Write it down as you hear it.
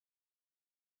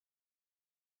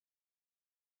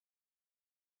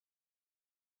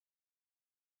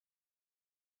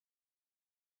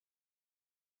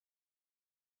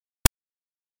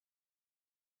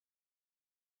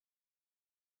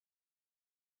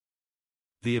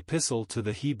The Epistle to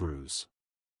the Hebrews.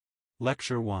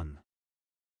 Lecture 1.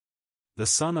 The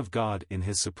Son of God in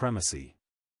His Supremacy.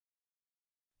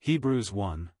 Hebrews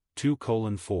 1,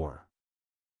 2:4.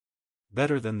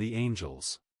 Better than the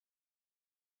angels.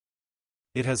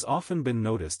 It has often been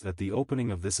noticed that the opening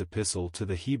of this epistle to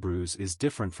the Hebrews is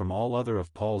different from all other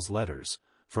of Paul's letters,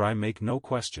 for I make no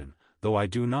question, though I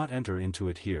do not enter into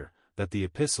it here, that the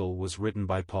epistle was written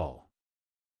by Paul.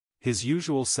 His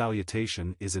usual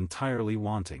salutation is entirely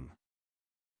wanting.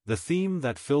 The theme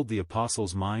that filled the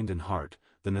apostle's mind and heart,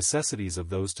 the necessities of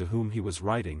those to whom he was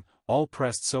writing, all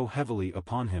pressed so heavily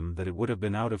upon him that it would have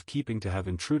been out of keeping to have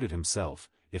intruded himself,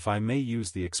 if I may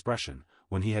use the expression,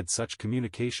 when he had such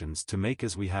communications to make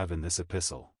as we have in this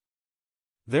epistle.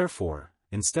 Therefore,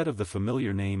 instead of the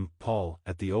familiar name, Paul,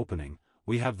 at the opening,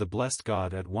 we have the blessed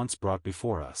God at once brought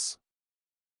before us.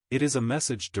 It is a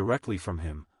message directly from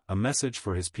him, a message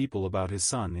for his people about his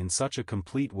Son in such a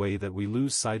complete way that we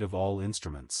lose sight of all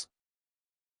instruments.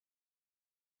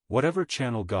 Whatever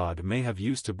channel God may have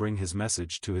used to bring his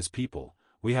message to his people,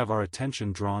 we have our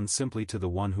attention drawn simply to the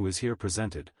one who is here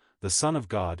presented, the Son of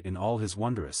God in all his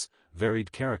wondrous,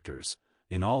 varied characters,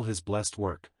 in all his blessed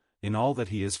work, in all that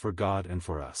he is for God and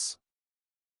for us.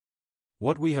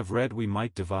 What we have read we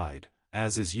might divide,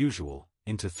 as is usual,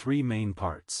 into three main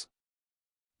parts.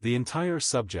 The entire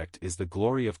subject is the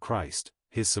glory of Christ,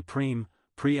 his supreme,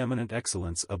 preeminent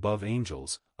excellence above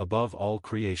angels, above all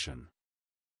creation.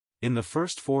 In the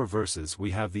first 4 verses we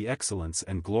have the excellence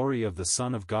and glory of the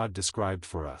Son of God described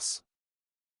for us.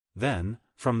 Then,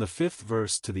 from the 5th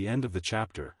verse to the end of the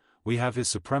chapter, we have his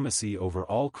supremacy over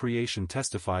all creation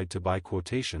testified to by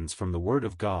quotations from the Word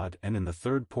of God, and in the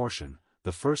third portion,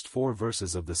 the first 4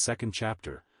 verses of the 2nd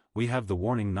chapter, we have the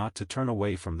warning not to turn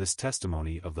away from this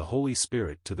testimony of the Holy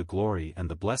Spirit to the glory and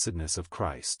the blessedness of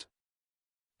Christ.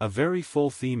 A very full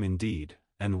theme indeed,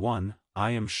 and one, I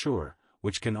am sure,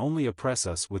 which can only oppress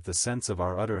us with the sense of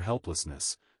our utter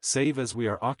helplessness, save as we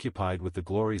are occupied with the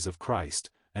glories of Christ,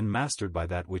 and mastered by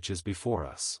that which is before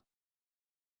us.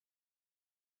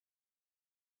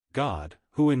 God,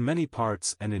 who in many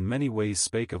parts and in many ways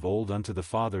spake of old unto the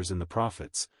fathers in the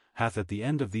prophets, hath at the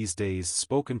end of these days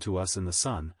spoken to us in the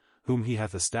Son, whom he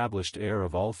hath established heir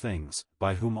of all things,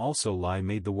 by whom also lie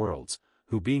made the worlds,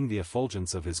 who being the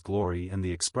effulgence of his glory and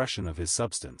the expression of his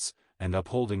substance, and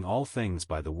upholding all things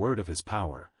by the word of his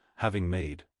power, having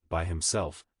made, by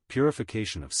himself,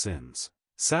 purification of sins,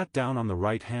 sat down on the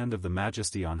right hand of the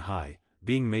Majesty on high,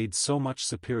 being made so much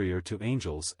superior to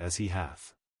angels as he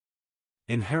hath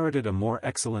inherited a more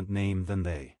excellent name than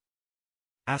they.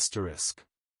 Asterisk.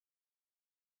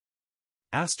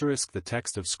 Asterisk. The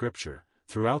text of Scripture,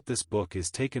 throughout this book, is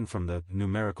taken from the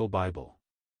numerical Bible.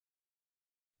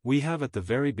 We have at the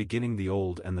very beginning the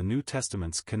Old and the New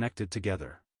Testaments connected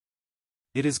together.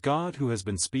 It is God who has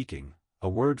been speaking, a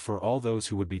word for all those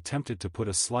who would be tempted to put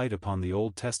a slight upon the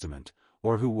Old Testament,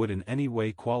 or who would in any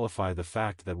way qualify the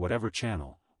fact that whatever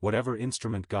channel, whatever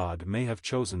instrument God may have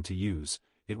chosen to use,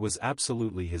 it was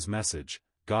absolutely his message.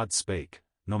 God spake,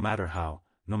 no matter how,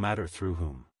 no matter through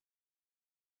whom.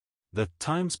 The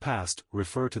times past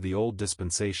refer to the old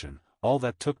dispensation, all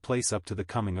that took place up to the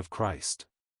coming of Christ.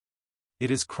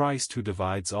 It is Christ who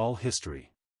divides all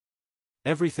history.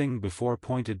 Everything before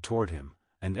pointed toward him,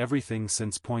 and everything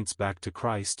since points back to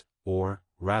Christ, or,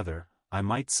 rather, I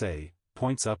might say,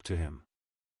 points up to him.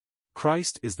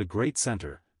 Christ is the great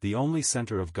center, the only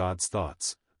center of God's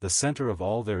thoughts, the center of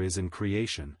all there is in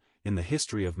creation, in the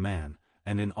history of man,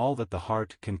 and in all that the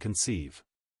heart can conceive.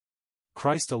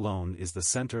 Christ alone is the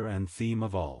center and theme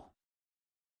of all.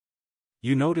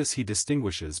 You notice he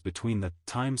distinguishes between the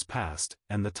times past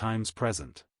and the times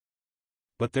present.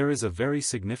 But there is a very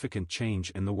significant change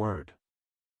in the word.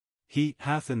 He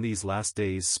hath in these last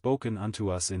days spoken unto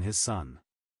us in his Son.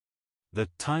 The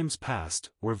times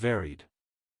past were varied.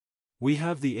 We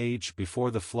have the age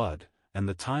before the flood, and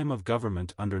the time of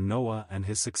government under Noah and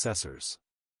his successors.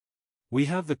 We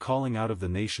have the calling out of the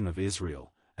nation of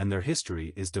Israel, and their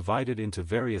history is divided into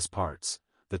various parts,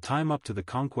 the time up to the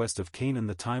conquest of Canaan,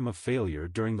 the time of failure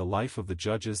during the life of the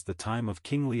judges, the time of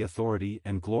kingly authority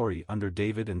and glory under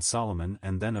David and Solomon,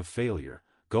 and then of failure,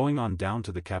 going on down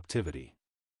to the captivity.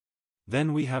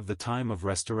 Then we have the time of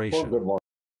restoration.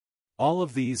 All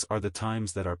of these are the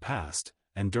times that are past,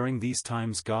 and during these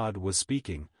times God was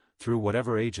speaking, through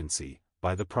whatever agency,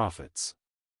 by the prophets.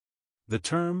 The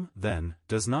term, then,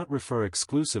 does not refer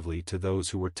exclusively to those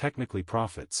who were technically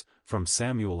prophets, from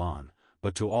Samuel on,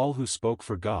 but to all who spoke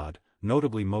for God,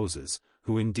 notably Moses,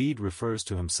 who indeed refers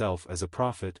to himself as a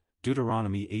prophet,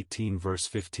 Deuteronomy 18 verse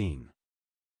 15.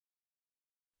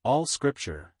 All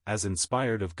Scripture, as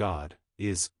inspired of God,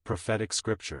 is prophetic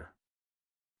Scripture.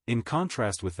 In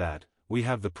contrast with that, we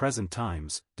have the present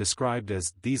times, described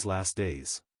as these last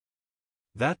days.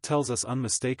 That tells us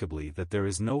unmistakably that there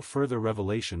is no further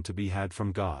revelation to be had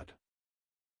from God.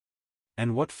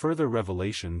 And what further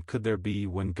revelation could there be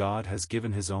when God has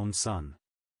given His own Son?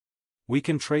 We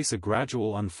can trace a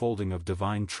gradual unfolding of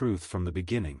divine truth from the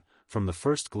beginning, from the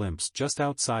first glimpse just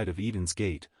outside of Eden's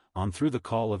gate, on through the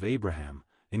call of Abraham,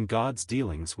 in God's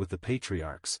dealings with the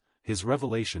patriarchs, His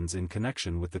revelations in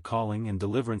connection with the calling and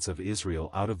deliverance of Israel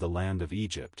out of the land of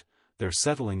Egypt, their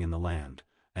settling in the land,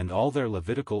 and all their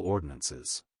Levitical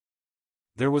ordinances.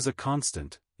 There was a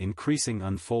constant, increasing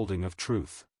unfolding of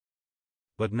truth.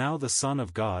 But now the Son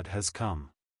of God has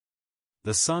come.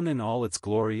 The sun in all its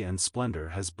glory and splendor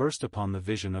has burst upon the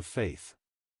vision of faith.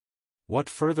 What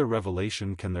further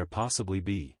revelation can there possibly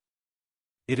be?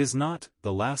 It is not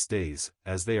the last days,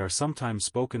 as they are sometimes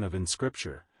spoken of in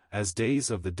Scripture, as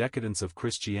days of the decadence of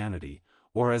Christianity,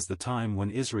 or as the time when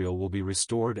Israel will be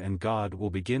restored and God will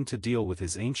begin to deal with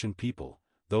His ancient people,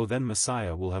 though then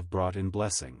Messiah will have brought in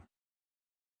blessing.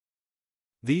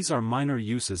 These are minor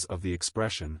uses of the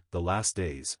expression, the last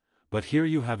days, but here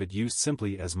you have it used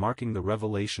simply as marking the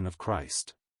revelation of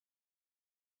Christ.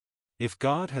 If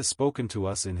God has spoken to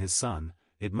us in His Son,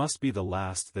 it must be the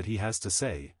last that He has to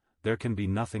say, there can be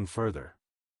nothing further.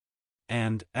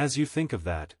 And, as you think of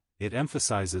that, it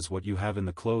emphasizes what you have in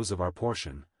the close of our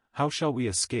portion: how shall we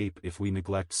escape if we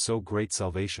neglect so great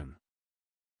salvation?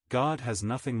 God has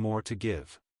nothing more to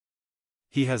give.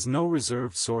 He has no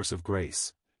reserved source of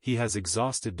grace, He has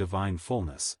exhausted divine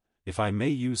fullness, if I may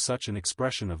use such an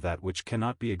expression of that which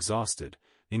cannot be exhausted,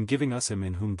 in giving us Him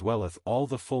in whom dwelleth all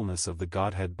the fullness of the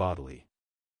Godhead bodily.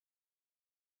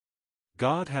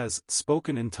 God has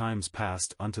spoken in times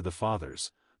past unto the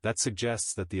fathers. That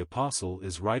suggests that the apostle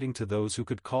is writing to those who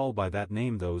could call by that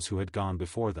name those who had gone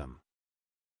before them.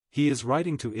 He is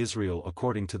writing to Israel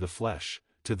according to the flesh,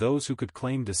 to those who could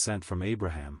claim descent from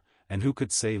Abraham, and who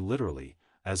could say literally,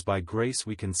 as by grace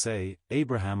we can say,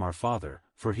 Abraham our father,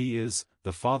 for he is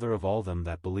the father of all them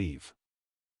that believe.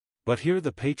 But here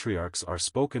the patriarchs are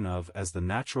spoken of as the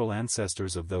natural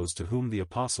ancestors of those to whom the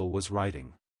apostle was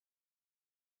writing.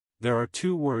 There are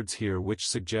two words here which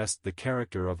suggest the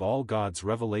character of all God's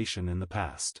revelation in the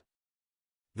past.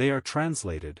 They are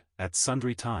translated, at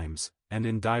sundry times, and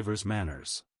in divers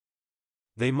manners.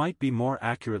 They might be more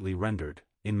accurately rendered,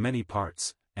 in many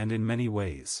parts, and in many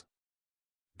ways.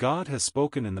 God has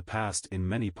spoken in the past in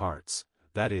many parts,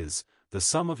 that is, the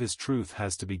sum of His truth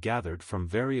has to be gathered from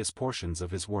various portions of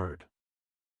His word.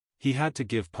 He had to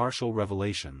give partial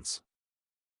revelations.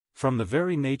 From the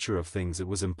very nature of things it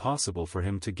was impossible for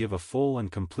Him to give a full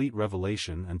and complete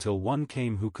revelation until one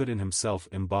came who could in Himself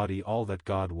embody all that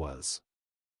God was.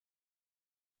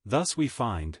 Thus we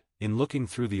find, in looking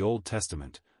through the Old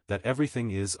Testament, that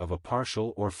everything is of a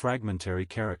partial or fragmentary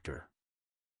character.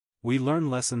 We learn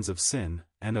lessons of sin,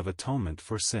 and of atonement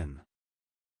for sin.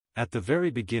 At the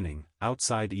very beginning,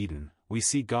 outside Eden, we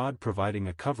see God providing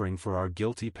a covering for our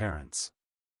guilty parents.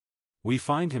 We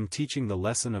find Him teaching the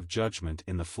lesson of judgment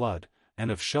in the flood, and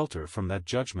of shelter from that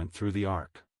judgment through the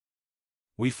ark.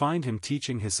 We find Him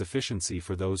teaching His sufficiency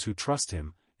for those who trust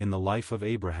Him, in the life of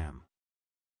Abraham.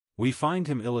 We find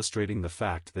Him illustrating the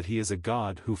fact that He is a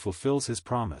God who fulfills His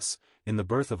promise, in the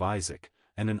birth of Isaac,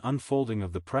 and an unfolding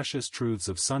of the precious truths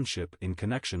of sonship in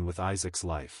connection with Isaac's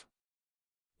life.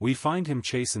 We find Him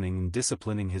chastening and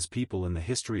disciplining His people in the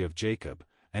history of Jacob,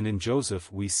 and in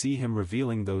Joseph we see Him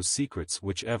revealing those secrets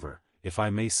which ever, if I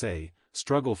may say,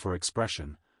 struggle for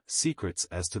expression, secrets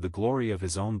as to the glory of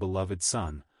His own beloved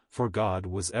Son, for God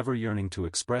was ever yearning to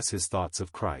express His thoughts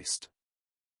of Christ.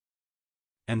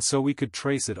 And so we could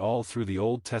trace it all through the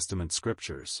Old Testament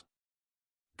scriptures.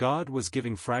 God was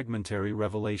giving fragmentary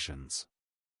revelations.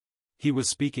 He was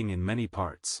speaking in many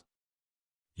parts.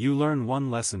 You learn one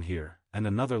lesson here, and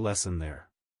another lesson there.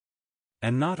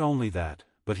 And not only that,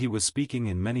 but He was speaking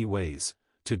in many ways,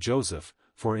 to Joseph,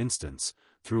 for instance,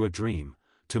 through a dream,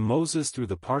 to Moses through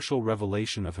the partial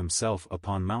revelation of Himself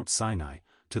upon Mount Sinai,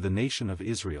 to the nation of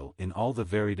Israel in all the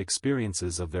varied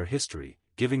experiences of their history,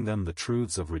 giving them the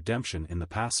truths of redemption in the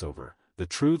Passover, the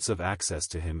truths of access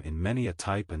to Him in many a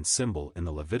type and symbol in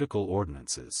the Levitical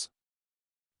ordinances.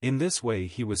 In this way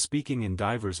He was speaking in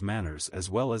divers manners as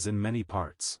well as in many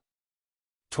parts.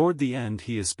 Toward the end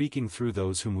He is speaking through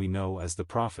those whom we know as the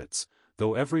prophets,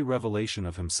 though every revelation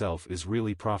of Himself is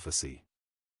really prophecy.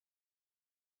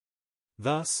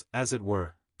 Thus, as it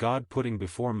were, God putting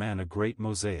before man a great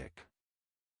mosaic.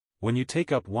 When you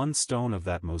take up one stone of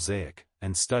that mosaic,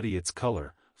 and study its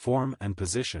color, form and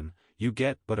position, you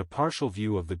get but a partial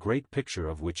view of the great picture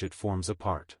of which it forms a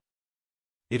part.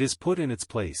 It is put in its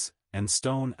place, and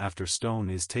stone after stone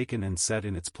is taken and set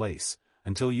in its place,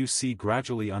 until you see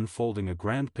gradually unfolding a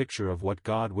grand picture of what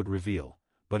God would reveal,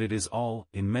 but it is all,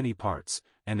 in many parts,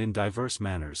 and in diverse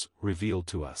manners, revealed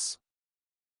to us.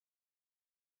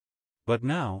 But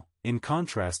now, in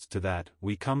contrast to that,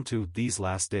 we come to these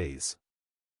last days.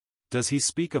 Does he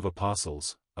speak of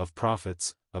apostles, of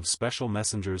prophets, of special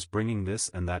messengers bringing this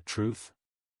and that truth?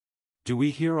 Do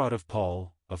we hear aught of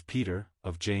Paul, of Peter,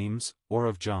 of James, or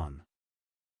of John?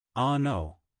 Ah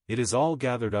no, it is all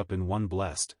gathered up in one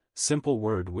blessed, simple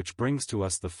word which brings to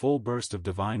us the full burst of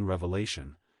divine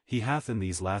revelation. He hath in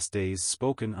these last days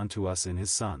spoken unto us in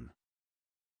his Son.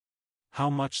 How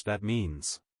much that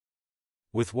means!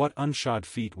 With what unshod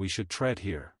feet we should tread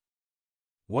here!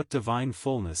 What divine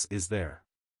fullness is there!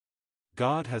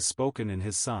 God has spoken in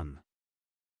his Son.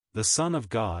 The Son of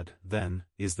God, then,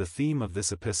 is the theme of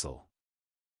this epistle.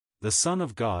 The Son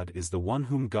of God is the one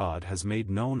whom God has made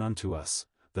known unto us.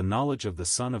 The knowledge of the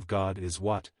Son of God is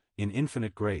what, in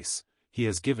infinite grace, he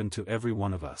has given to every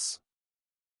one of us.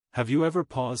 Have you ever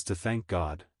paused to thank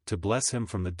God, to bless him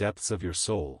from the depths of your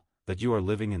soul, that you are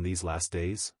living in these last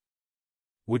days?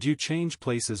 Would you change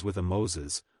places with a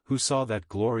Moses, who saw that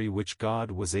glory which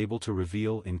God was able to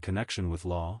reveal in connection with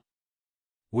law?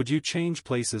 Would you change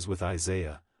places with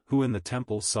Isaiah, who in the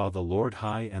temple saw the Lord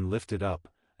high and lifted up,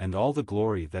 and all the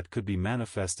glory that could be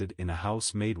manifested in a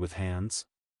house made with hands?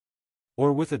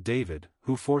 Or with a David,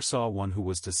 who foresaw one who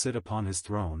was to sit upon his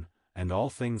throne, and all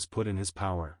things put in his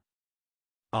power?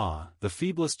 Ah, the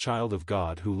feeblest child of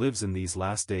God who lives in these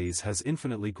last days has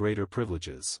infinitely greater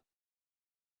privileges.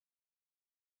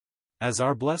 As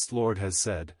our blessed Lord has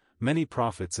said, many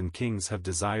prophets and kings have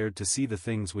desired to see the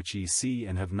things which ye see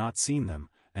and have not seen them,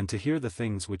 and to hear the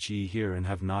things which ye hear and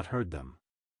have not heard them.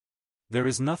 There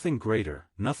is nothing greater,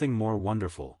 nothing more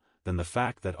wonderful, than the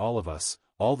fact that all of us,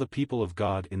 all the people of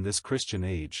God in this Christian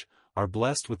age, are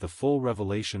blessed with the full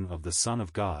revelation of the Son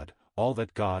of God, all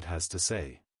that God has to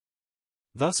say.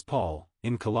 Thus Paul,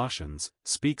 in Colossians,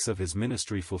 speaks of his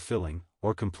ministry fulfilling,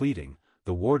 or completing,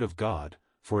 the Word of God,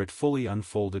 for it fully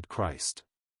unfolded Christ.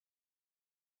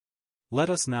 Let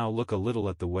us now look a little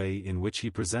at the way in which he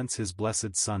presents his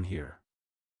blessed Son here.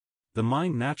 The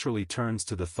mind naturally turns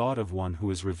to the thought of one who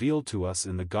is revealed to us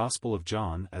in the Gospel of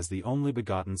John as the only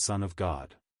begotten Son of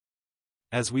God.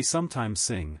 As we sometimes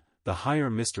sing, the higher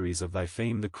mysteries of thy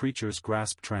fame the creature's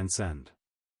grasp transcend.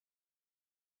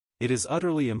 It is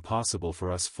utterly impossible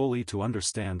for us fully to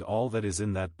understand all that is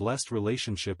in that blessed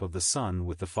relationship of the Son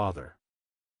with the Father.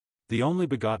 The only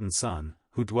begotten Son,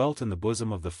 who dwelt in the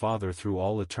bosom of the Father through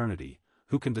all eternity,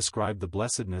 who can describe the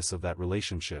blessedness of that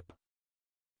relationship?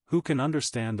 Who can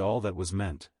understand all that was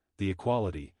meant, the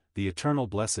equality, the eternal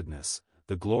blessedness,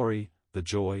 the glory, the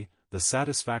joy, the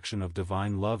satisfaction of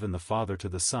divine love in the Father to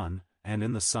the Son, and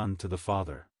in the Son to the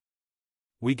Father?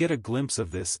 We get a glimpse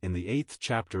of this in the 8th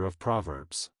chapter of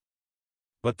Proverbs.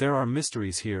 But there are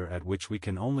mysteries here at which we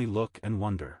can only look and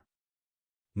wonder.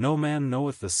 No man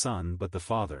knoweth the Son but the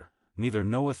Father, neither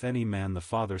knoweth any man the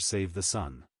Father save the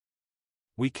Son.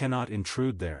 We cannot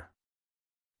intrude there.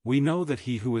 We know that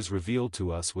he who is revealed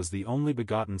to us was the only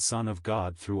begotten Son of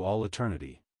God through all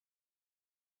eternity.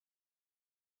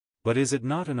 But is it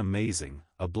not an amazing,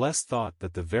 a blessed thought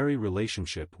that the very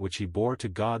relationship which he bore to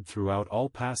God throughout all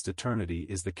past eternity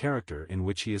is the character in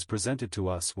which he is presented to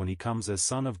us when he comes as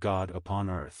Son of God upon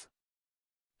earth?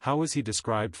 How is he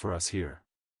described for us here?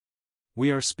 We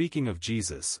are speaking of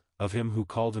Jesus, of him who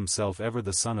called himself ever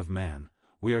the Son of Man.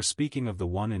 We are speaking of the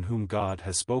one in whom God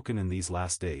has spoken in these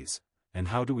last days. And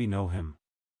how do we know him?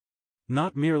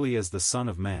 Not merely as the Son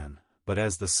of Man, but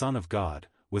as the Son of God,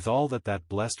 with all that that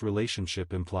blessed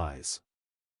relationship implies.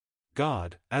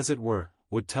 God, as it were,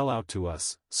 would tell out to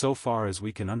us, so far as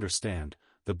we can understand,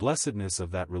 the blessedness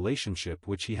of that relationship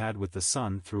which he had with the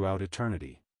Son throughout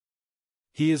eternity.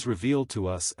 He is revealed to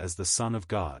us as the Son of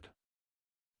God.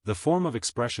 The form of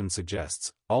expression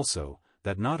suggests, also,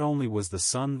 that not only was the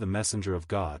Son the messenger of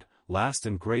God, last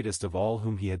and greatest of all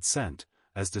whom he had sent,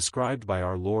 as described by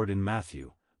our Lord in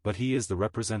Matthew, but he is the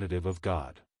representative of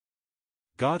God.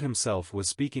 God himself was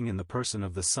speaking in the person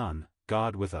of the Son,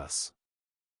 God with us.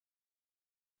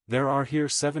 There are here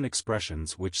 7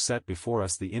 expressions which set before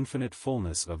us the infinite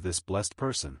fullness of this blessed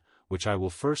person, which I will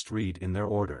first read in their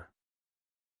order.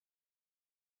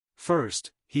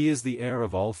 First, he is the heir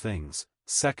of all things.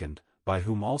 Second, by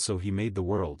whom also he made the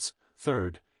worlds.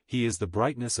 Third, he is the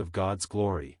brightness of God's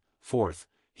glory. Fourth,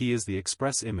 he is the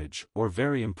express image, or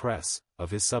very impress,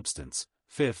 of his substance.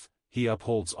 Fifth, he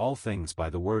upholds all things by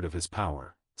the word of his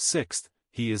power. Sixth,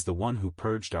 he is the one who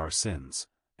purged our sins.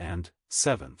 And,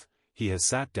 seventh, he has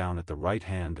sat down at the right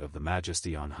hand of the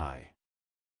Majesty on high.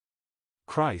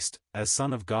 Christ, as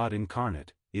Son of God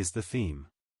incarnate, is the theme.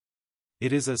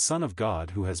 It is as Son of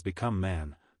God who has become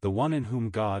man, the one in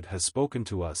whom God has spoken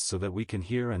to us so that we can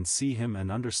hear and see him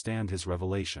and understand his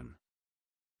revelation.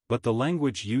 But the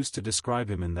language used to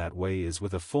describe him in that way is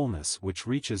with a fullness which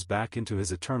reaches back into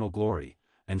his eternal glory,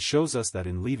 and shows us that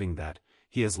in leaving that,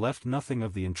 he has left nothing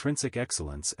of the intrinsic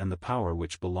excellence and the power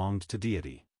which belonged to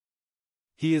deity.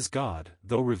 He is God,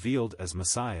 though revealed as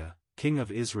Messiah, King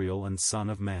of Israel and Son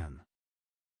of Man.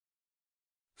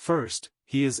 First,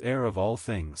 he is heir of all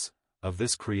things, of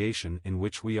this creation in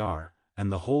which we are,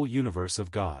 and the whole universe of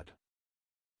God.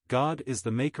 God is the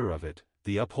maker of it,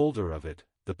 the upholder of it,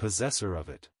 the possessor of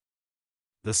it.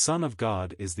 The Son of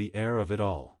God is the heir of it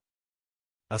all.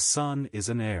 A son is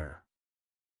an heir.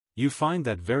 You find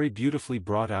that very beautifully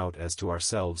brought out as to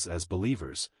ourselves as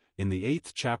believers, in the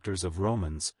 8th chapters of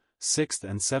Romans, 6th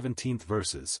and 17th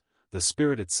verses, the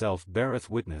Spirit itself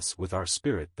beareth witness with our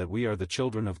spirit that we are the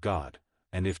children of God,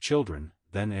 and if children,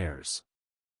 then heirs.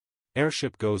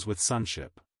 Heirship goes with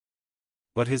sonship.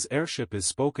 But his heirship is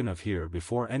spoken of here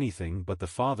before anything but the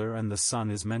Father and the Son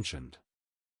is mentioned.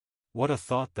 What a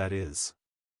thought that is!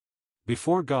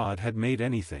 Before God had made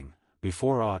anything,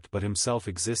 before aught but himself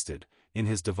existed, in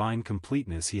his divine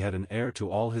completeness he had an heir to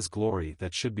all his glory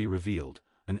that should be revealed,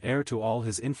 an heir to all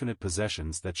his infinite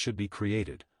possessions that should be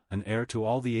created, an heir to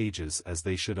all the ages as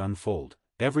they should unfold.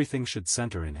 Everything should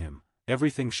center in him,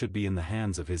 everything should be in the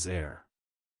hands of his heir.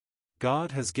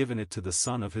 God has given it to the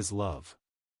Son of his love.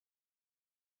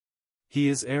 He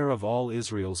is heir of all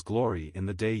Israel's glory in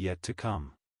the day yet to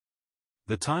come.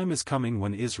 The time is coming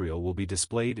when Israel will be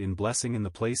displayed in blessing in the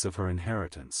place of her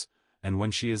inheritance, and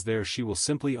when she is there she will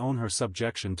simply own her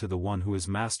subjection to the one who is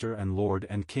Master and Lord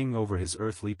and King over his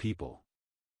earthly people.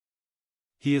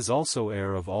 He is also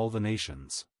heir of all the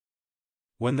nations.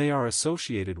 When they are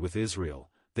associated with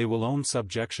Israel, they will own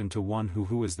subjection to one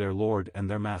who is their Lord and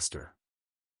their Master.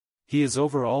 He is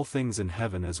over all things in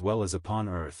heaven as well as upon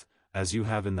earth, as you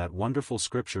have in that wonderful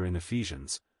scripture in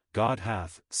Ephesians, God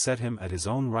hath set him at his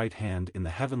own right hand in the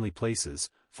heavenly places,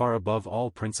 far above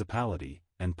all principality,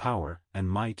 and power, and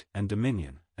might, and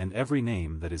dominion, and every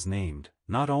name that is named,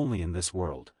 not only in this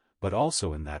world, but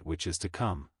also in that which is to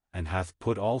come, and hath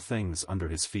put all things under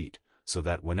his feet, so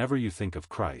that whenever you think of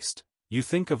Christ, you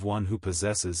think of one who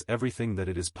possesses everything that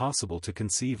it is possible to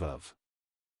conceive of.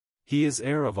 He is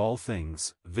heir of all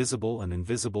things, visible and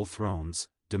invisible thrones,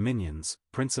 dominions,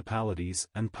 principalities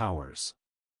and powers.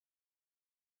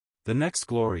 The next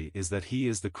glory is that he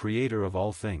is the creator of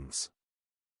all things.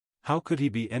 How could he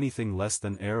be anything less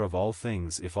than heir of all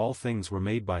things if all things were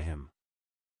made by him?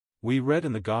 We read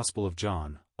in the Gospel of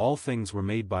John, all things were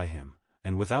made by him,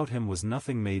 and without him was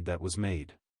nothing made that was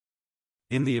made.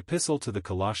 In the Epistle to the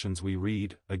Colossians we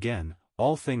read, again,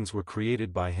 all things were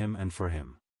created by him and for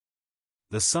him.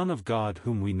 The Son of God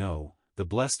whom we know, the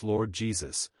blessed Lord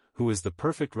Jesus, who is the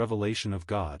perfect revelation of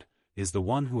God, is the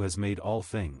one who has made all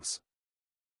things.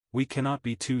 We cannot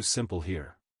be too simple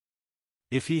here.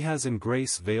 If he has in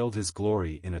grace veiled his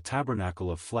glory in a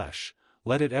tabernacle of flesh,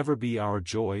 let it ever be our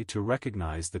joy to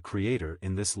recognize the Creator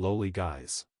in this lowly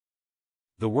guise.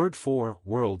 The word for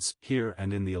worlds here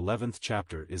and in the 11th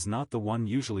chapter is not the one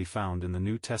usually found in the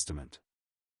New Testament.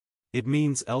 It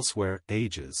means elsewhere,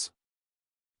 ages.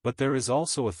 But there is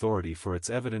also authority for its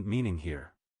evident meaning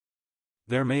here.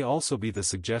 There may also be the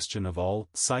suggestion of all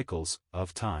cycles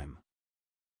of time.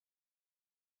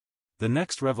 The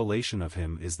next revelation of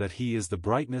him is that he is the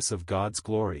brightness of God's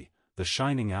glory, the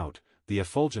shining out, the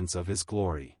effulgence of his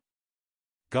glory.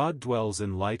 God dwells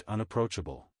in light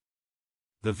unapproachable.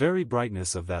 The very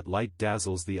brightness of that light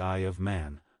dazzles the eye of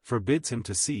man, forbids him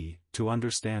to see, to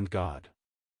understand God.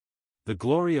 The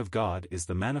glory of God is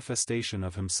the manifestation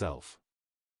of himself.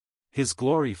 His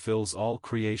glory fills all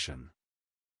creation.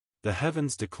 The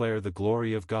heavens declare the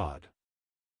glory of God.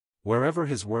 Wherever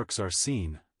his works are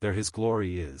seen, there his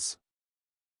glory is.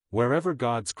 Wherever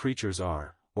God's creatures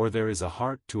are, or there is a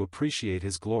heart to appreciate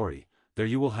his glory, there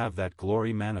you will have that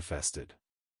glory manifested.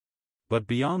 But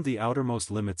beyond the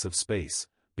outermost limits of space,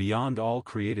 beyond all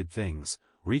created things,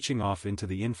 reaching off into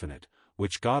the infinite,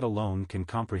 which God alone can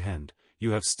comprehend,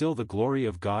 you have still the glory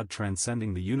of God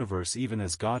transcending the universe even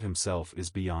as God himself is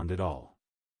beyond it all.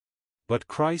 But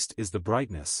Christ is the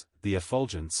brightness, the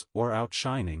effulgence, or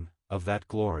outshining, of that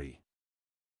glory.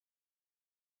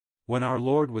 When our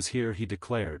Lord was here he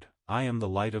declared, I am the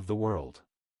light of the world.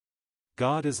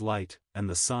 God is light, and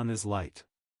the Son is light.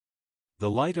 The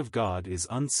light of God is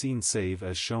unseen save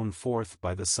as shown forth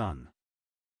by the Son.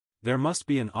 There must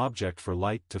be an object for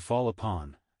light to fall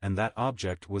upon, and that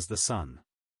object was the Son.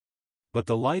 But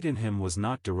the light in him was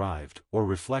not derived, or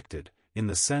reflected, in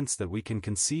the sense that we can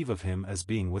conceive of him as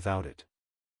being without it.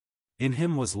 In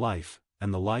him was life,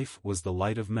 and the life was the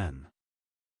light of men.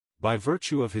 By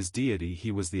virtue of his deity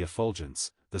he was the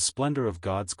effulgence, the splendor of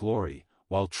God's glory,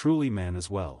 while truly man as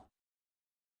well.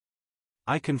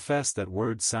 I confess that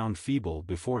words sound feeble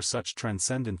before such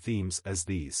transcendent themes as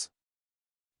these.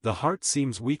 The heart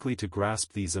seems weakly to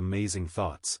grasp these amazing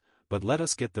thoughts, but let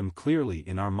us get them clearly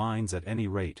in our minds at any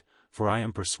rate, for I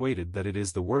am persuaded that it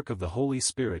is the work of the Holy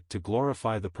Spirit to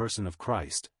glorify the person of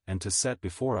Christ, and to set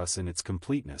before us in its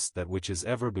completeness that which is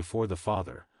ever before the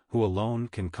Father, who alone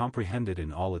can comprehend it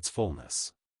in all its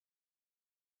fullness.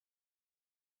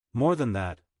 More than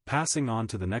that, passing on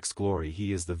to the next glory,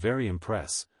 he is the very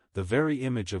impress, the very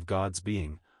image of God's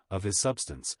being, of his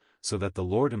substance, so that the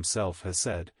Lord himself has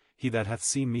said, "He that hath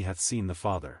seen me hath seen the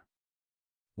Father."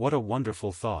 What a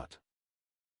wonderful thought!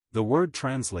 The word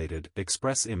translated,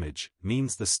 express image,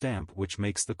 means the stamp which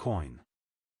makes the coin.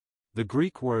 The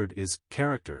Greek word is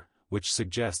character, which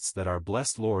suggests that our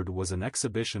blessed Lord was an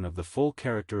exhibition of the full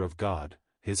character of God,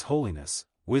 his holiness,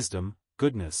 wisdom,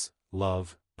 goodness,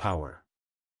 love, power.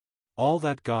 All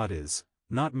that God is,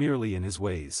 not merely in his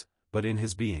ways, but in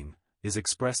his being, is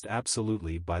expressed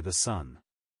absolutely by the Son.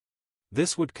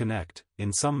 This would connect,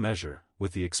 in some measure,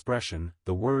 with the expression,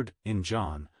 the Word, in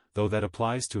John, though that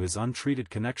applies to his untreated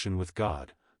connection with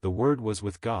God. The Word was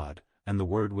with God, and the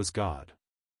Word was God.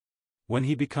 When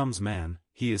he becomes man,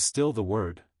 he is still the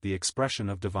Word, the expression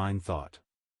of divine thought.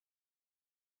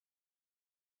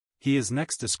 He is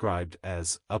next described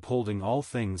as, upholding all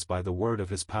things by the word of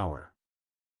his power.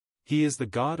 He is the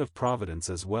God of providence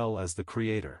as well as the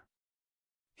Creator.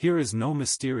 Here is no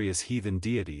mysterious heathen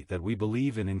deity that we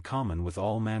believe in common with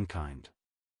all mankind.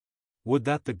 Would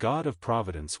that the God of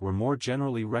providence were more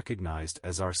generally recognized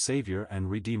as our Savior and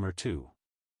Redeemer too.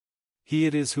 He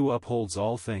it is who upholds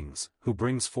all things, who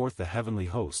brings forth the heavenly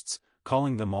hosts,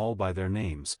 calling them all by their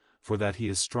names, for that he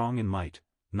is strong in might,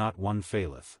 not one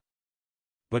faileth.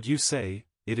 But you say,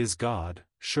 it is God,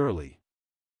 surely.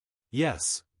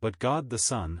 Yes, but God the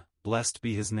Son, blessed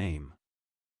be his name.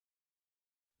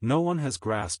 No one has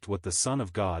grasped what the Son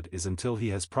of God is until he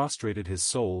has prostrated his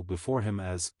soul before him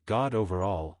as God over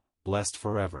all, blessed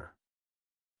forever.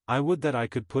 I would that I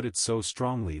could put it so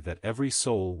strongly that every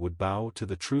soul would bow to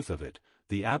the truth of it,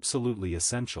 the absolutely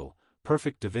essential,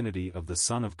 perfect divinity of the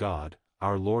Son of God,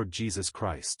 our Lord Jesus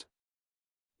Christ.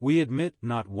 We admit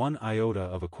not one iota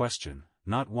of a question,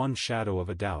 not one shadow of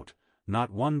a doubt, not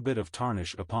one bit of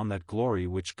tarnish upon that glory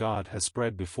which God has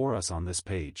spread before us on this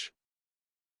page.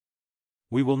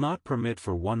 We will not permit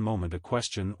for one moment a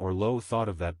question or low thought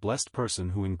of that blessed person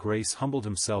who in grace humbled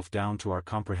himself down to our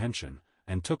comprehension,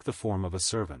 and took the form of a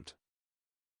servant.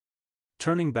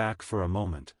 Turning back for a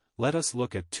moment, let us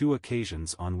look at two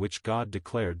occasions on which God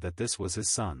declared that this was his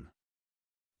Son.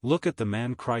 Look at the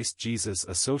man Christ Jesus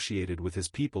associated with his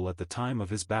people at the time of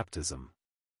his baptism.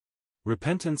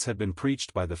 Repentance had been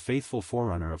preached by the faithful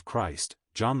forerunner of Christ,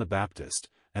 John the Baptist,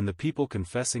 and the people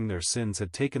confessing their sins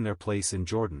had taken their place in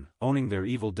Jordan, owning their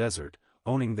evil desert,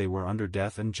 owning they were under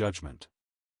death and judgment.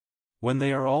 When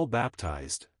they are all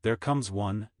baptized, there comes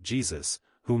one, Jesus,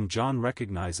 whom John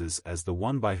recognizes as the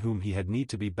one by whom he had need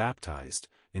to be baptized,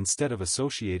 instead of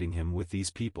associating him with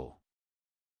these people.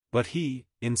 But he,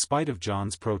 in spite of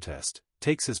John's protest,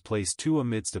 takes his place too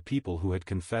amidst a people who had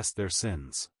confessed their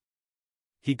sins.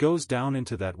 He goes down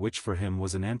into that which for him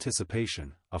was an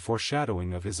anticipation, a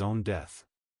foreshadowing of his own death.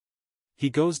 He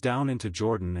goes down into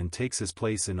Jordan and takes his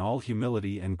place in all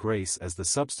humility and grace as the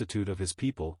substitute of his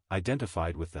people,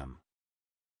 identified with them.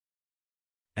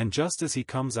 And just as he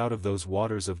comes out of those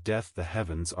waters of death, the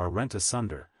heavens are rent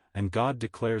asunder, and God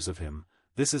declares of him,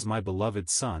 "This is my beloved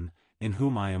Son, in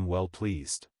whom I am well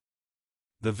pleased."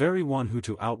 The very one who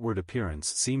to outward appearance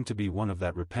seemed to be one of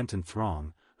that repentant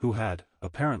throng, who had,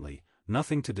 apparently,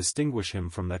 nothing to distinguish him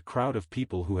from that crowd of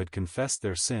people who had confessed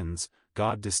their sins,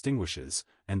 God distinguishes,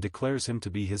 and declares him to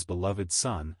be his beloved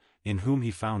Son, in whom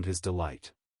he found his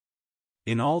delight.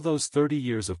 In all those 30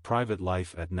 years of private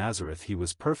life at Nazareth he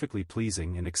was perfectly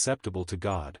pleasing and acceptable to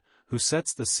God, who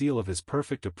sets the seal of his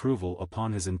perfect approval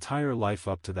upon his entire life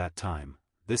up to that time.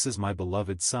 "This is my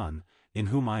beloved Son, in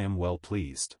whom I am well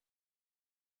pleased."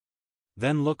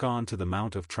 Then look on to the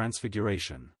Mount of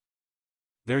Transfiguration.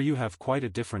 There you have quite a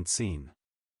different scene.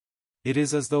 It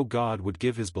is as though God would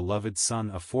give his beloved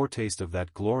Son a foretaste of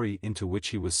that glory into which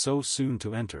he was so soon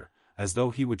to enter, as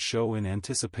though he would show in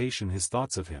anticipation his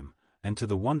thoughts of him, and to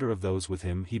the wonder of those with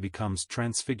him he becomes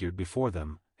transfigured before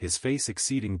them, his face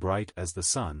exceeding bright as the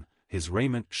sun, his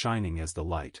raiment shining as the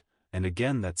light, and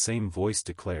again that same voice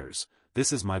declares,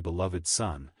 "This is my beloved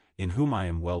Son, in whom I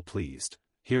am well pleased,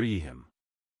 hear ye him."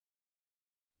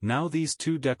 Now these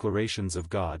two declarations of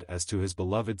God as to his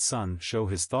beloved Son show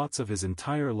his thoughts of his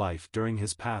entire life during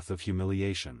his path of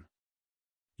humiliation.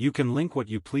 You can link what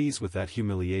you please with that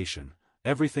humiliation,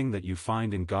 everything that you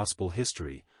find in gospel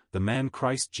history, the man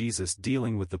Christ Jesus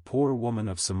dealing with the poor woman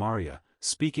of Samaria,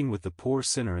 speaking with the poor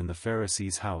sinner in the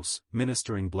Pharisee's house,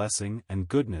 ministering blessing and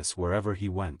goodness wherever he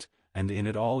went, and in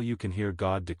it all you can hear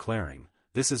God declaring,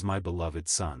 "This is my beloved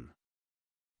Son."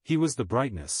 He was the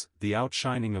brightness, the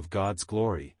outshining of God's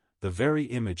glory, the very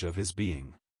image of his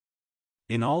being.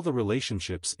 In all the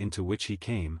relationships into which he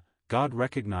came, God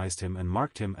recognized him and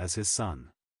marked him as his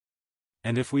Son.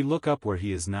 And if we look up where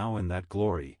he is now in that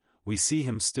glory, we see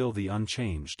him still the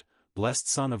unchanged, blessed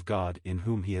Son of God in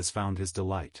whom he has found his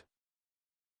delight.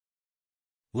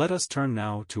 Let us turn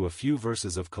now to a few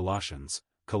verses of Colossians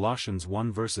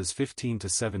 1 verses 15 to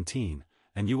 17,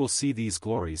 and you will see these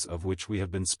glories of which we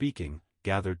have been speaking,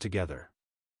 gathered together.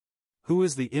 Who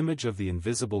is the image of the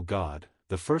invisible God,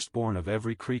 the firstborn of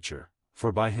every creature,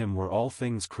 for by him were all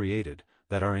things created,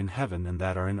 that are in heaven and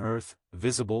that are in earth,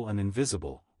 visible and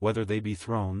invisible, whether they be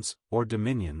thrones, or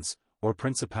dominions, or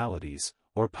principalities,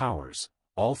 or powers,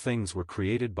 all things were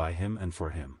created by him and for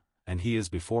him, and he is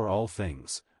before all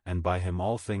things, and by him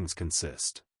all things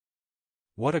consist.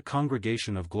 What a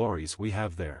congregation of glories we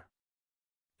have there!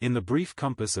 In the brief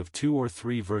compass of 2 or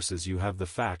 3 verses you have the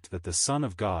fact that the Son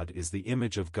of God is the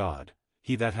image of God.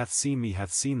 He that hath seen me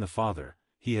hath seen the Father,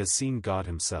 he has seen God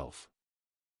himself.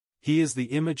 He is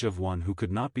the image of one who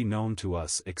could not be known to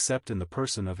us except in the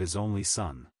person of his only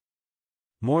Son.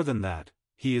 More than that,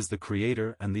 he is the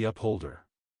Creator and the Upholder.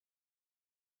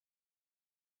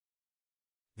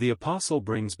 The Apostle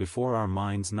brings before our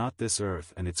minds not this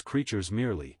earth and its creatures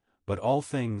merely, but all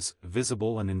things,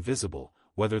 visible and invisible,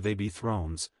 whether they be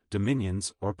thrones,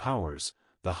 dominions, or powers,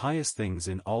 the highest things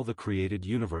in all the created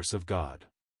universe of God.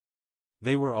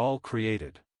 They were all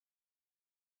created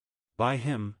by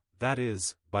him, that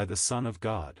is, by the Son of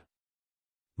God.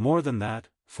 More than that,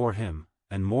 for him,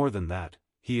 and more than that,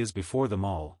 he is before them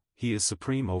all, he is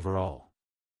supreme over all.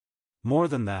 More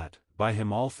than that, by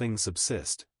him all things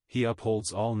subsist, he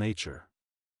upholds all nature.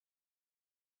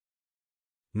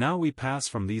 Now we pass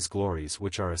from these glories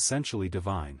which are essentially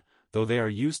divine, though they are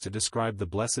used to describe the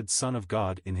blessed Son of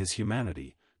God in his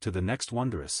humanity, to the next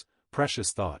wondrous,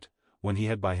 precious thought, when he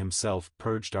had by himself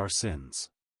purged our sins.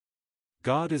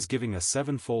 God is giving a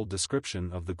sevenfold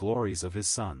description of the glories of his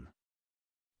Son.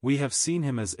 We have seen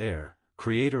him as heir,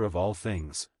 creator of all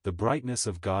things, the brightness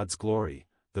of God's glory,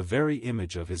 the very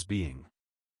image of his being.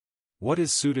 What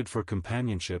is suited for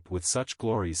companionship with such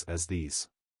glories as these?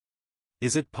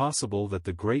 Is it possible that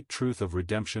the great truth of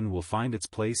redemption will find its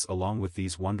place along with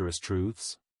these wondrous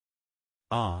truths?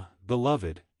 Ah,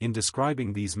 beloved, in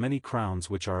describing these many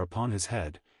crowns which are upon his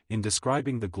head, in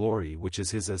describing the glory which is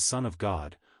his as Son of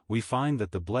God, we find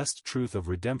that the blessed truth of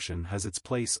redemption has its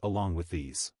place along with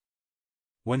these.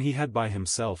 When he had by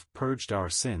himself purged our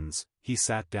sins, he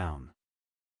sat down.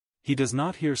 He does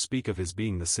not here speak of his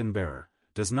being the sin-bearer,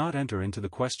 does not enter into the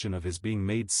question of his being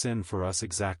made sin for us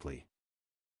exactly.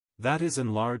 That is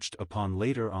enlarged upon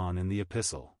later on in the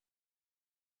epistle.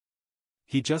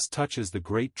 He just touches the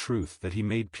great truth that he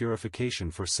made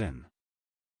purification for sin.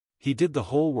 He did the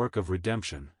whole work of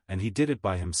redemption, and he did it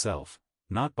by himself,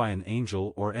 not by an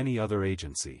angel or any other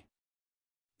agency.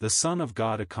 The Son of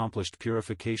God accomplished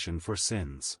purification for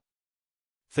sins.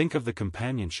 Think of the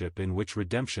companionship in which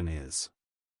redemption is.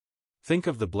 Think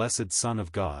of the blessed Son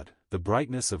of God, the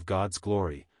brightness of God's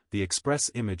glory, the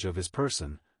express image of his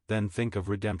person, then think of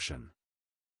redemption.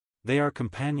 They are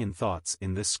companion thoughts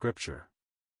in this scripture.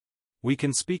 We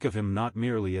can speak of him not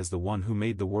merely as the one who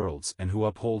made the worlds and who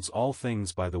upholds all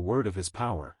things by the word of his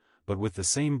power, but with the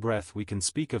same breath we can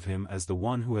speak of him as the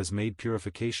one who has made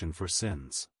purification for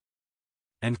sins.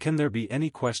 And can there be any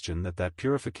question that that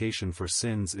purification for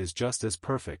sins is just as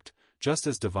perfect, just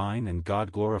as divine and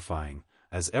God-glorifying,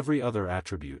 as every other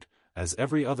attribute, as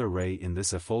every other ray in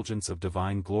this effulgence of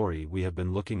divine glory we have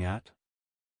been looking at?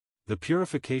 The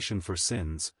purification for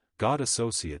sins, God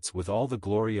associates with all the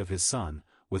glory of his Son,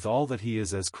 with all that he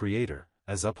is as Creator,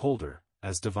 as Upholder,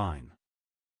 as Divine.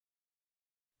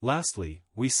 Lastly,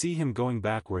 we see him going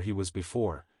back where he was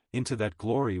before, into that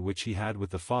glory which he had with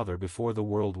the Father before the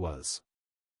world was.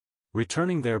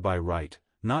 Returning there by right,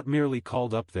 not merely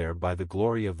called up there by the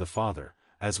glory of the Father,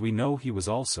 as we know he was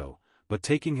also, but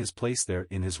taking his place there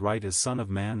in his right as Son of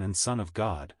Man and Son of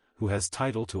God, who has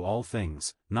title to all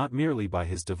things, not merely by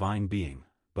his divine being,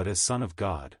 but as Son of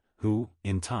God, who,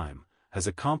 in time, has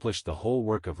accomplished the whole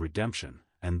work of redemption,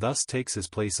 and thus takes his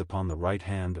place upon the right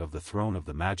hand of the throne of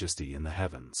the Majesty in the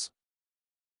heavens.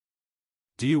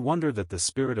 Do you wonder that the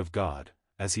Spirit of God,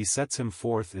 as he sets him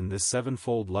forth in this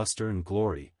sevenfold luster and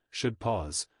glory, should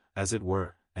pause, as it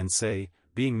were, and say,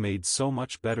 being made so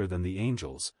much better than the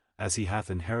angels, as he hath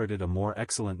inherited a more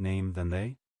excellent name than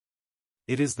they?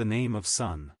 It is the name of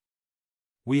Son.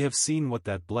 We have seen what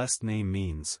that blessed name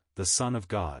means, the Son of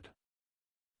God.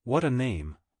 What a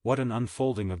name, what an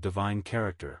unfolding of divine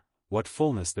character, what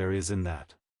fullness there is in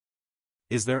that.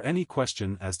 Is there any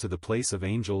question as to the place of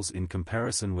angels in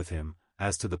comparison with him,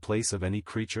 as to the place of any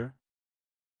creature?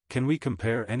 Can we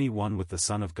compare any one with the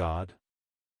Son of God?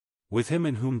 With him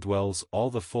in whom dwells all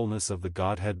the fullness of the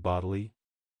Godhead bodily?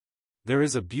 There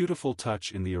is a beautiful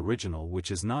touch in the original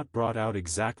which is not brought out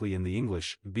exactly in the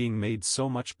English, being made so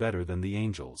much better than the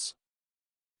angels.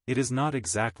 It is not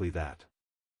exactly that.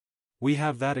 We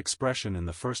have that expression in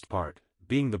the first part,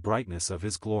 being the brightness of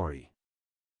his glory.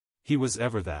 He was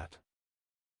ever that.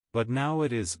 But now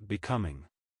it is becoming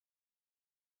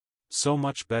so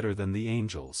much better than the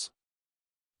angels.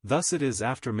 Thus it is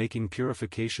after making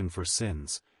purification for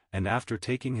sins, and after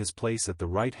taking his place at the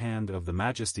right hand of the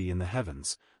Majesty in the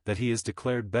heavens, that he is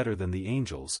declared better than the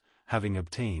angels, having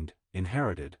obtained,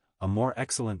 inherited, a more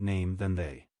excellent name than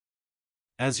they.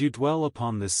 As you dwell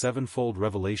upon this sevenfold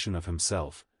revelation of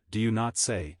himself, do you not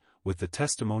say, with the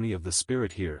testimony of the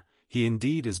Spirit here, he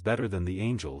indeed is better than the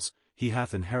angels, he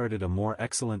hath inherited a more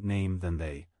excellent name than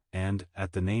they, and,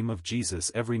 at the name of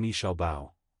Jesus every knee shall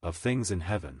bow, of things in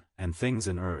heaven, and things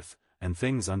in earth, and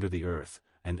things under the earth,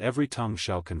 and every tongue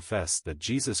shall confess that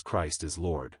Jesus Christ is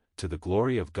Lord, to the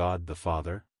glory of God the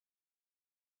Father?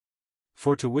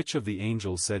 For to which of the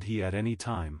angels said he at any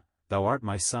time, Thou art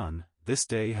my Son, this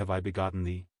day have I begotten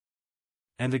thee?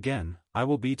 And again, I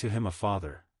will be to him a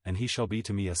father, and he shall be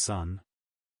to me a son?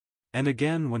 And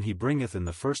again when he bringeth in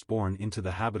the firstborn into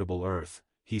the habitable earth,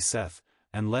 he saith,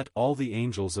 And let all the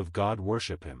angels of God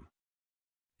worship him.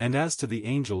 And as to the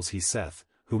angels he saith,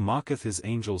 Who mocketh his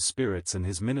angels spirits and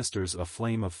his ministers a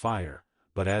flame of fire,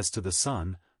 but as to the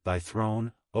Son, Thy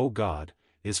throne, O God,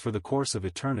 is for the course of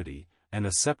eternity, and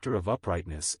a scepter of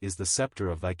uprightness is the scepter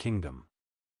of thy kingdom.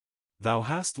 Thou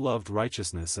hast loved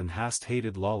righteousness and hast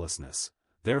hated lawlessness,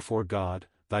 therefore God,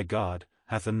 thy God,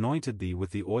 hath anointed thee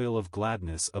with the oil of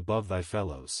gladness above thy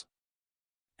fellows.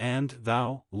 And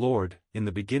thou, Lord, in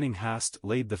the beginning hast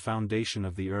laid the foundation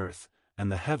of the earth,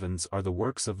 and the heavens are the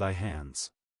works of thy hands.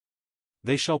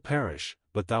 They shall perish,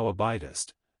 but thou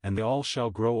abidest, and they all shall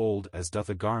grow old as doth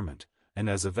a garment, and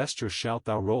as a vesture shalt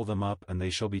thou roll them up and they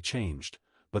shall be changed,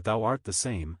 but thou art the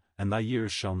same, and thy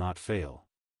years shall not fail.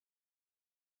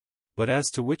 But as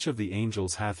to which of the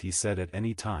angels hath he said at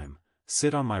any time,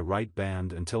 Sit on my right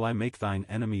band until I make thine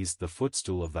enemies the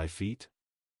footstool of thy feet?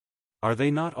 Are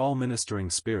they not all ministering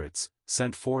spirits,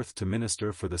 sent forth to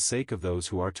minister for the sake of those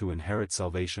who are to inherit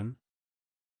salvation?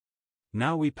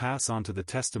 Now we pass on to the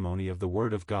testimony of the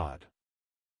Word of God.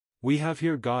 We have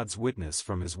here God's witness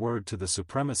from his Word to the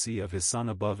supremacy of his Son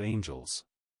above angels.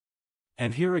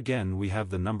 And here again we have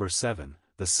the number 7,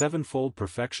 the sevenfold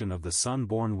perfection of the Son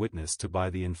borne witness to by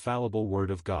the infallible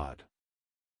Word of God.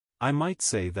 I might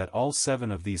say that all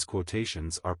 7 of these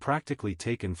quotations are practically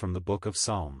taken from the book of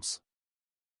Psalms.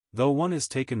 Though one is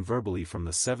taken verbally from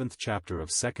the 7th chapter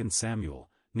of 2 Samuel,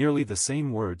 nearly the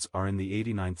same words are in the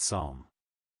 89th Psalm.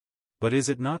 But is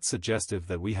it not suggestive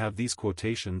that we have these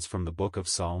quotations from the book of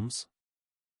Psalms?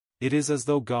 It is as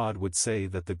though God would say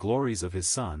that the glories of his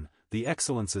Son, the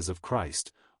excellences of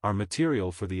Christ, are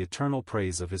material for the eternal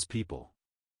praise of his people.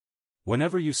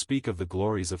 Whenever you speak of the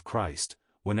glories of Christ,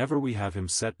 whenever we have him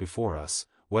set before us,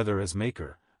 whether as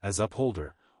maker, as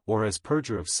upholder, or as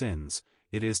purger of sins,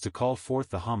 it is to call forth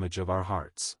the homage of our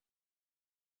hearts.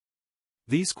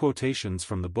 These quotations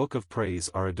from the book of praise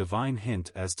are a divine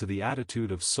hint as to the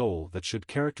attitude of soul that should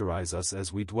characterize us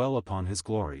as we dwell upon his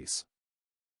glories.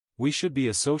 We should be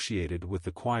associated with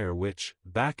the choir which,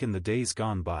 back in the days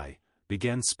gone by,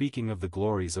 began speaking of the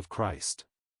glories of Christ.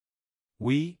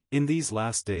 We, in these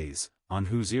last days, on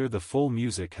whose ear the full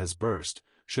music has burst,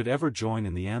 should ever join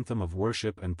in the anthem of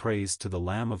worship and praise to the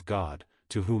Lamb of God,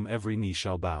 to whom every knee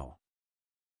shall bow.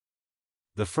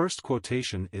 The first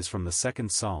quotation is from the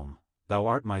 2nd Psalm, Thou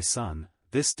art my Son,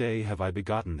 this day have I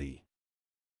begotten thee.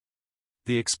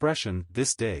 The expression,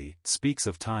 this day, speaks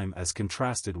of time as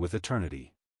contrasted with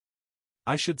eternity.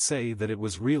 I should say that it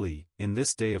was really, in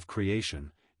this day of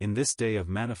creation, in this day of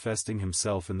manifesting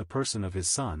himself in the person of his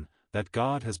Son, that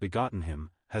God has begotten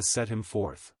him, has set him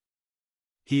forth.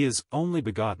 He is only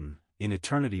begotten, in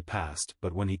eternity past,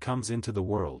 but when he comes into the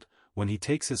world, when he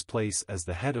takes his place as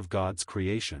the head of God's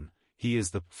creation, he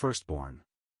is the firstborn.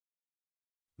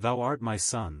 Thou art my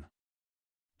Son.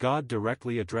 God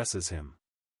directly addresses him.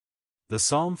 The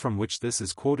psalm from which this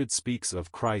is quoted speaks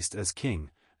of Christ as King,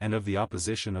 and of the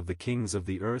opposition of the kings of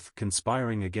the earth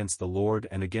conspiring against the Lord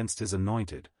and against his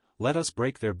anointed, let us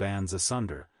break their bands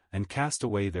asunder, and cast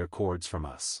away their cords from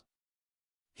us.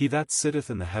 He that sitteth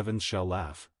in the heavens shall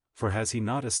laugh, for has he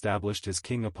not established his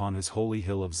king upon his holy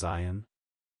hill of Zion?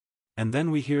 And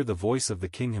then we hear the voice of the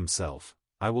king himself,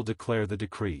 I will declare the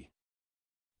decree.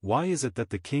 Why is it that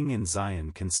the king in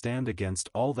Zion can stand against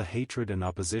all the hatred and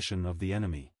opposition of the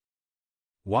enemy?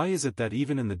 Why is it that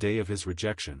even in the day of his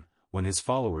rejection, when his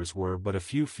followers were but a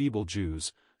few feeble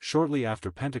Jews, shortly after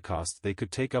Pentecost they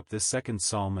could take up this second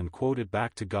psalm and quote it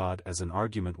back to God as an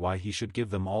argument why he should give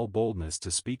them all boldness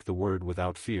to speak the word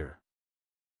without fear?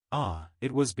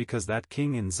 It was because that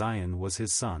king in Zion was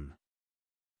his son.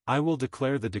 I will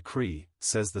declare the decree,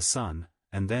 says the Son,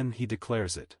 and then he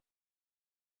declares it.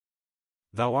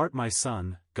 Thou art my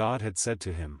son, God had said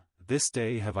to him, this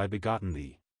day have I begotten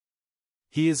thee.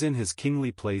 He is in his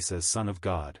kingly place as Son of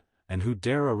God, and who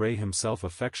dare array himself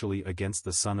effectually against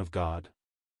the Son of God?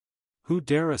 Who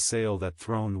dare assail that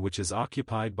throne which is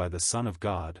occupied by the Son of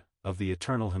God, of the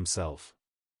Eternal himself?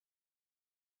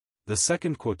 The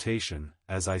second quotation,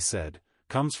 as I said,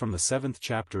 comes from the 7th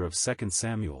chapter of 2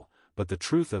 Samuel, but the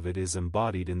truth of it is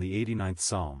embodied in the 89th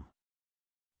Psalm.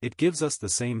 It gives us the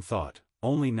same thought,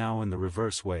 only now in the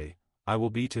reverse way, I will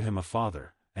be to him a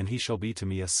father, and he shall be to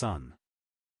me a son.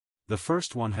 The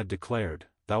first one had declared,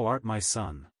 Thou art my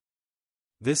son.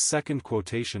 This second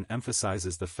quotation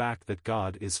emphasizes the fact that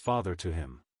God is Father to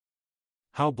him.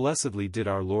 How blessedly did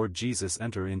our Lord Jesus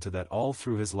enter into that all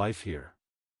through his life here.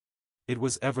 It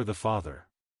was ever the Father.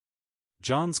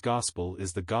 John's Gospel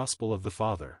is the Gospel of the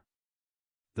Father.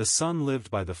 The Son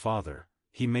lived by the Father,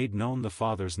 he made known the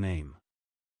Father's name.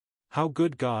 How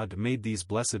good God made these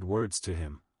blessed words to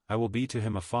him, I will be to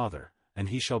him a father, and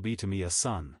he shall be to me a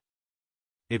son.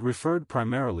 It referred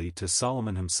primarily to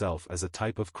Solomon himself as a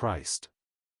type of Christ.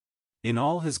 In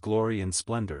all his glory and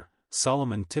splendor,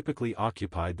 Solomon typically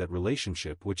occupied that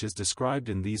relationship which is described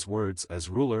in these words as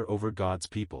ruler over God's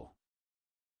people.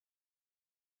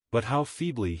 But how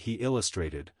feebly he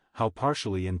illustrated, how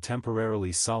partially and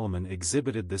temporarily Solomon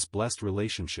exhibited this blessed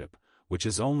relationship, which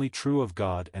is only true of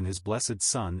God and his blessed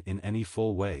Son in any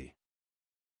full way.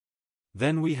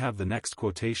 Then we have the next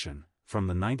quotation, from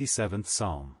the 97th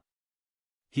Psalm.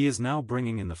 He is now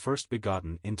bringing in the first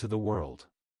begotten into the world.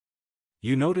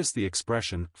 You notice the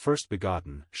expression, first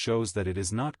begotten, shows that it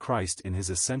is not Christ in his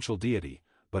essential deity,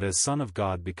 but as Son of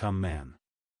God become man.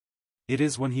 It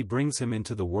is when he brings him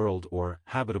into the world or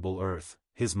habitable earth,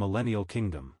 his millennial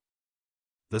kingdom.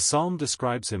 The psalm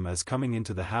describes him as coming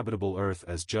into the habitable earth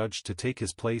as judge to take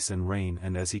his place and reign,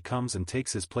 and as he comes and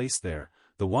takes his place there,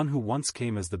 the one who once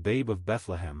came as the babe of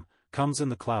Bethlehem, comes in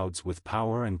the clouds with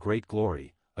power and great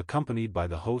glory, accompanied by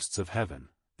the hosts of heaven.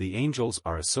 The angels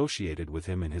are associated with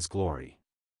him in his glory.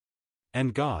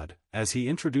 And God, as he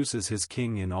introduces his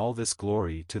king in all this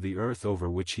glory to the earth over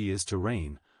which he is to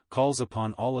reign, calls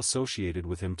upon all associated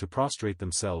with him to prostrate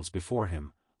themselves before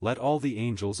him, let all the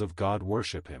angels of God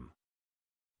worship him.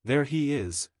 There he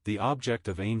is, the object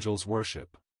of angels'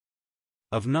 worship.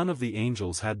 Of none of the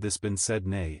angels had this been said,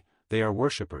 nay, they are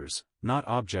worshippers, not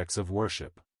objects of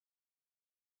worship.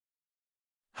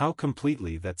 How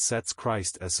completely that sets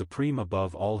Christ as supreme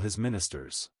above all his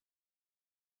ministers.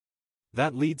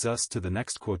 That leads us to the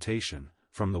next quotation,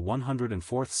 from the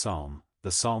 104th Psalm,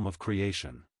 the Psalm of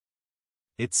Creation.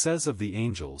 It says of the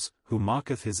angels, who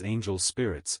mocketh his angels'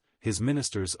 spirits, his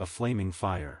ministers a flaming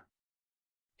fire.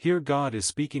 Here God is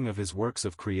speaking of his works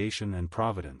of creation and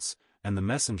providence, and the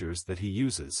messengers that he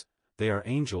uses. They are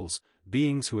angels,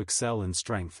 beings who excel in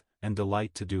strength, and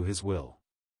delight to do his will.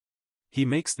 He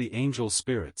makes the angels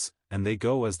spirits, and they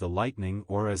go as the lightning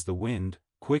or as the wind,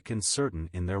 quick and certain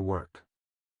in their work.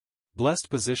 Blessed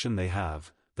position they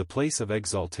have, the place of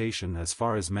exaltation as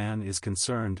far as man is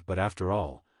concerned, but after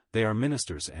all, they are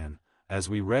ministers, and, as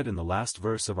we read in the last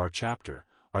verse of our chapter,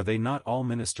 are they not all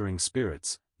ministering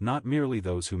spirits, not merely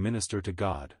those who minister to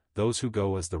God, those who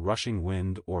go as the rushing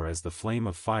wind or as the flame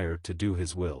of fire to do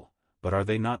his will, but are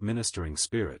they not ministering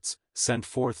spirits, sent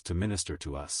forth to minister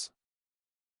to us?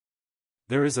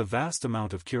 There is a vast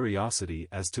amount of curiosity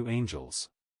as to angels.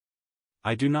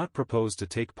 I do not propose to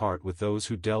take part with those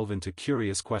who delve into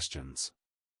curious questions.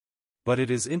 But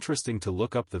it is interesting to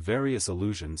look up the various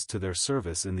allusions to their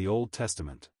service in the Old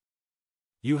Testament.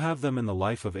 You have them in the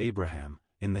life of Abraham,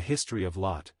 in the history of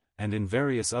Lot, and in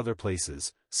various other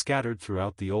places, scattered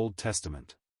throughout the Old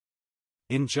Testament.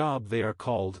 In Job they are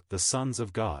called the sons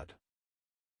of God.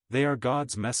 They are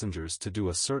God's messengers to do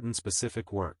a certain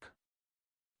specific work.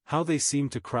 How they seem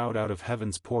to crowd out of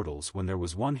heaven's portals when there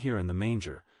was one here in the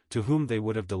manger, to whom they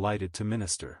would have delighted to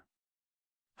minister.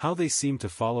 How they seem to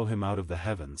follow him out of the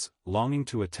heavens, longing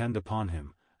to attend upon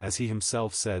him, as he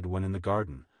himself said when in the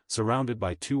garden, surrounded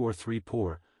by 2 or 3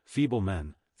 poor, feeble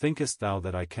men, thinkest thou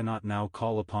that I cannot now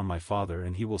call upon my Father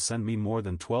and he will send me more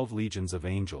than 12 legions of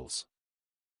angels?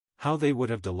 How they would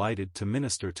have delighted to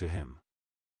minister to him.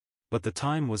 But the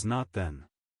time was not then.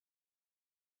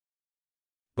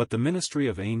 But the ministry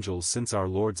of angels since our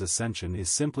Lord's ascension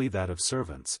is simply that of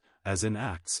servants, as in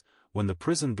Acts, when the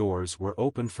prison doors were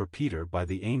opened for Peter by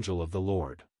the angel of the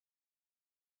Lord.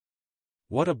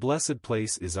 What a blessed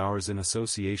place is ours in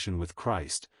association with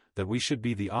Christ, that we should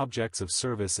be the objects of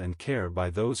service and care by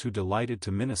those who delighted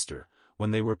to minister,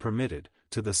 when they were permitted,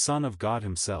 to the Son of God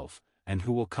himself, and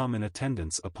who will come in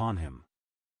attendance upon him.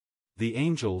 The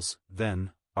angels,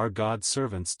 then, are God's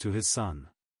servants to his Son.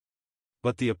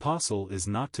 But the apostle is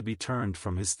not to be turned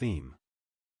from his theme.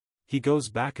 He goes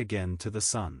back again to the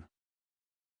Son.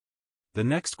 The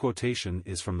next quotation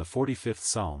is from the 45th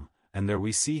Psalm, and there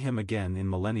we see him again in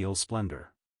millennial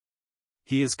splendor.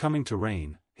 He is coming to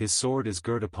reign, his sword is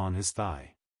girt upon his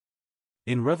thigh.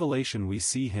 In Revelation we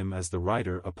see him as the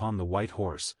rider upon the white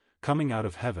horse, coming out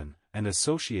of heaven, and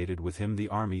associated with him the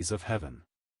armies of heaven.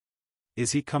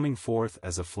 Is he coming forth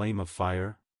as a flame of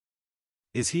fire?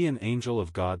 Is he an angel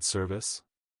of God's service?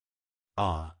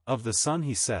 Ah, of the Son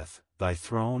he saith, Thy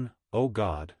throne, O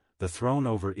God, the throne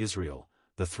over Israel,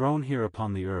 the throne here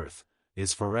upon the earth,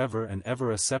 is forever and ever.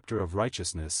 A scepter of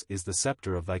righteousness is the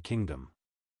scepter of thy kingdom.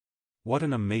 What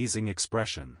an amazing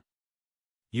expression!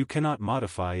 You cannot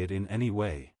modify it in any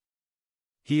way.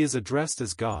 He is addressed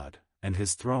as God, and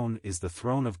his throne is the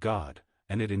throne of God,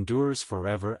 and it endures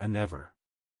forever and ever.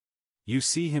 You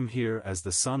see him here as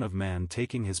the Son of Man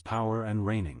taking his power and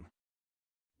reigning.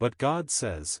 But God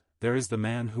says, There is the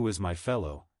man who is my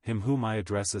fellow, him whom I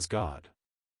address as God.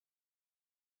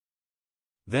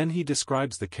 Then he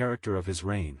describes the character of his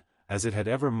reign, as it had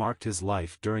ever marked his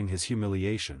life during his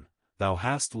humiliation. Thou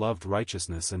hast loved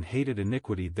righteousness and hated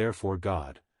iniquity, therefore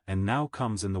God, and now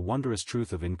comes in the wondrous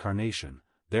truth of incarnation,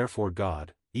 therefore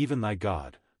God, even thy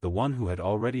God, the one who had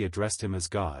already addressed him as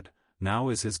God, now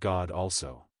is his God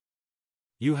also.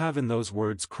 You have in those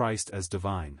words Christ as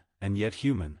divine, and yet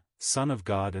human, Son of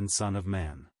God and Son of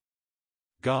Man.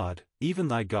 God, even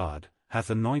thy God, hath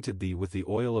anointed thee with the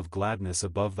oil of gladness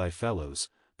above thy fellows,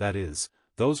 that is,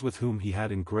 those with whom he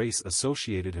had in grace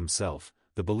associated himself,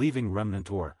 the believing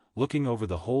remnant, or, looking over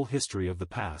the whole history of the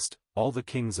past, all the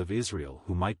kings of Israel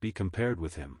who might be compared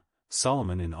with him,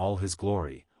 Solomon in all his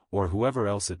glory, or whoever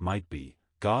else it might be,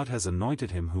 God has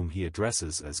anointed him whom he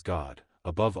addresses as God,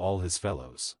 above all his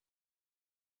fellows.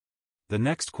 The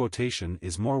next quotation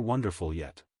is more wonderful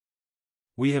yet.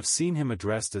 We have seen him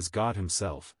addressed as God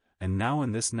himself, and now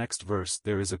in this next verse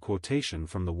there is a quotation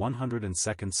from the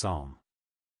 102nd Psalm.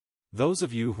 Those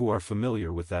of you who are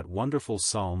familiar with that wonderful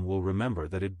psalm will remember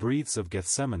that it breathes of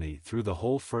Gethsemane through the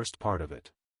whole first part of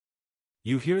it.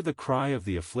 You hear the cry of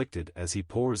the afflicted as he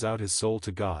pours out his soul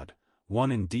to God, one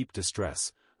in deep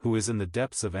distress, who is in the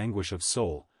depths of anguish of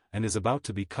soul, and is about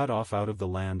to be cut off out of the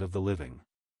land of the living.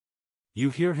 You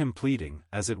hear him pleading,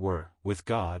 as it were, with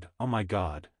God, O my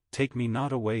God, take me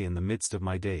not away in the midst of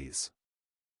my days.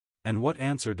 And what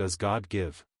answer does God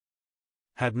give?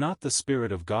 Had not the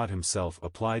Spirit of God himself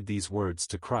applied these words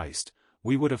to Christ,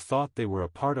 we would have thought they were a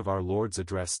part of our Lord's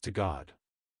address to God.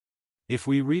 If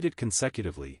we read it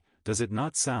consecutively, does it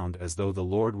not sound as though the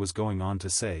Lord was going on to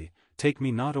say, Take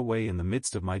me not away in the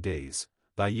midst of my days,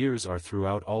 thy years are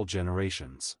throughout all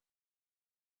generations.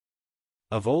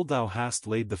 Of old thou hast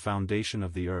laid the foundation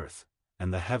of the earth,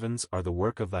 and the heavens are the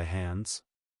work of thy hands?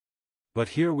 But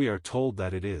here we are told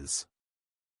that it is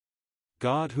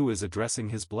God who is addressing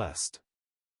his blessed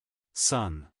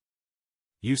Son.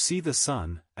 You see the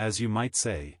Son, as you might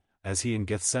say, as he in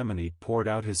Gethsemane poured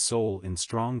out his soul in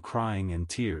strong crying and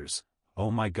tears,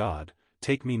 O my God,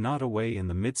 take me not away in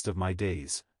the midst of my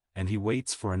days, and he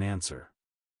waits for an answer.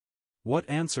 What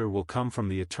answer will come from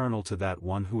the Eternal to that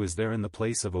one who is there in the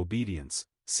place of obedience,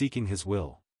 seeking his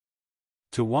will?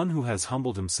 To one who has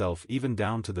humbled himself even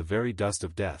down to the very dust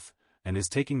of death, and is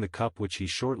taking the cup which he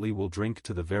shortly will drink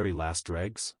to the very last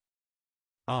dregs?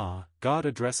 Ah, God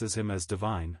addresses him as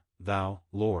divine, thou,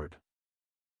 Lord.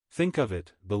 Think of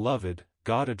it, beloved,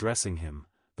 God addressing him,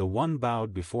 the one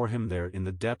bowed before him there in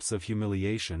the depths of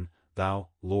humiliation, thou,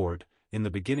 Lord, in the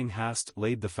beginning hast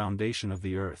laid the foundation of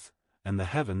the earth, and the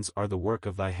heavens are the work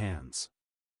of thy hands.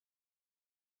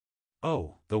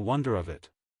 Oh, the wonder of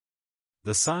it!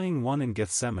 The sighing one in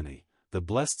Gethsemane, the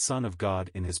blessed Son of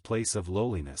God in his place of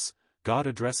lowliness, God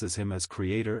addresses him as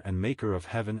Creator and Maker of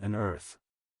heaven and earth.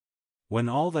 When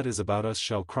all that is about us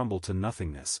shall crumble to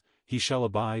nothingness, he shall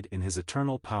abide in his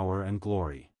eternal power and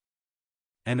glory.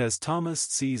 And as Thomas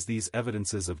sees these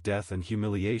evidences of death and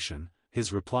humiliation,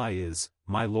 his reply is,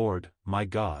 "My Lord, my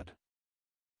God."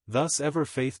 Thus ever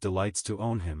faith delights to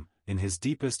own him, in his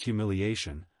deepest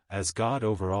humiliation, as God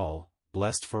over all,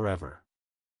 blessed forever.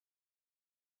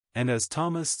 And as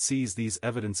Thomas sees these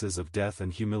evidences of death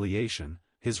and humiliation,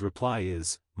 his reply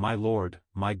is, "My Lord,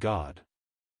 my God."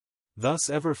 Thus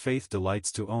ever faith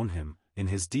delights to own him, in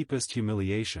his deepest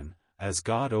humiliation, as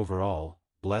God over all,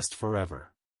 blessed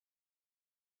forever.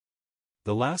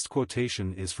 The last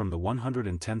quotation is from the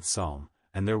 110th Psalm,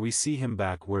 and there we see him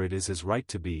back where it is his right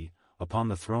to be, upon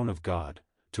the throne of God,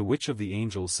 to which of the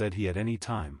angels said he at any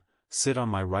time, "Sit on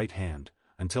my right hand,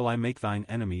 until I make thine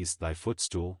enemies thy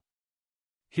footstool"?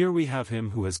 Here we have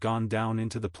him who has gone down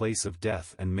into the place of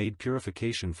death and made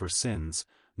purification for sins,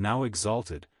 now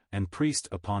exalted, and priest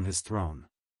upon his throne.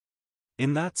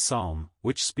 In that psalm,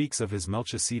 which speaks of his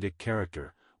Melchizedek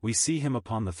character, we see him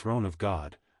upon the throne of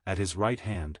God, at his right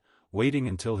hand, waiting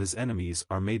until his enemies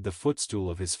are made the footstool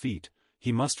of his feet.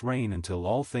 He must reign until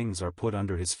all things are put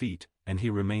under his feet, and he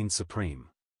remains supreme.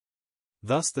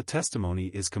 Thus the testimony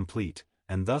is complete,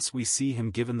 and thus we see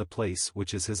him given the place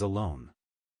which is his alone.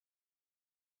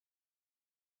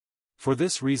 For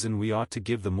this reason we ought to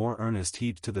give the more earnest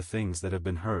heed to the things that have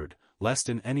been heard, lest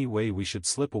in any way we should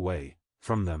slip away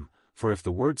from them, for if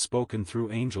the word spoken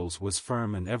through angels was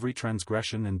firm and every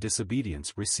transgression and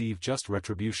disobedience receive just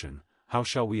retribution, how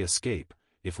shall we escape,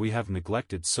 if we have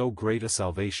neglected so great a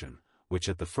salvation, which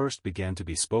at the first began to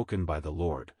be spoken by the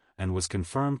Lord, and was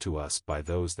confirmed to us by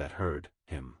those that heard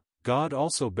him, God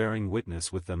also bearing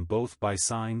witness with them both by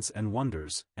signs and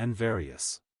wonders, and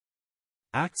various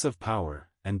acts of power,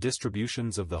 and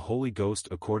distributions of the Holy Ghost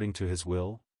according to his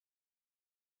will?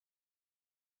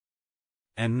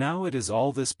 And now it is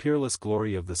all this peerless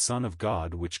glory of the Son of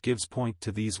God which gives point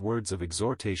to these words of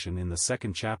exhortation in the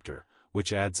 2nd chapter,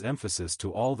 which adds emphasis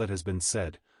to all that has been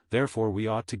said. Therefore we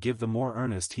ought to give the more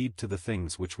earnest heed to the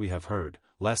things which we have heard,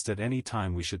 lest at any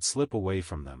time we should slip away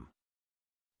from them.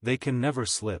 They can never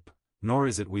slip, nor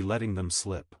is it we letting them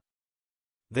slip.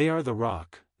 They are the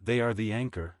rock, they are the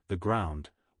anchor, the ground,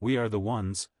 we are the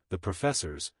ones, the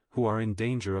professors, who are in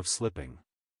danger of slipping.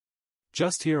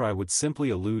 Just here I would simply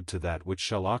allude to that which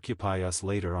shall occupy us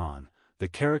later on, the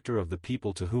character of the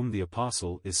people to whom the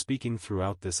apostle is speaking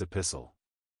throughout this epistle.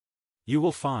 You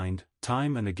will find,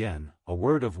 time and again, a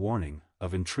word of warning,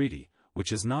 of entreaty,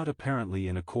 which is not apparently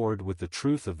in accord with the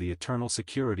truth of the eternal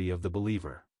security of the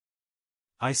believer.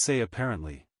 I say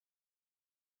apparently,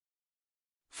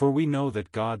 for we know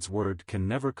that God's word can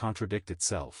never contradict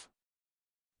itself.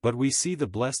 But we see the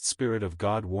blessed Spirit of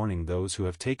God warning those who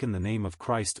have taken the name of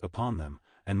Christ upon them,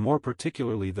 and more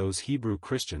particularly those Hebrew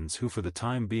Christians who for the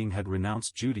time being had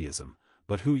renounced Judaism,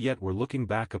 but who yet were looking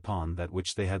back upon that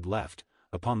which they had left,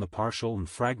 upon the partial and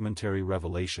fragmentary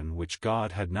revelation which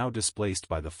God had now displaced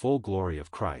by the full glory of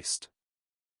Christ.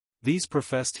 These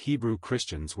professed Hebrew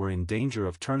Christians were in danger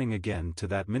of turning again to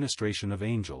that ministration of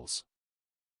angels.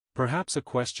 Perhaps a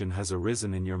question has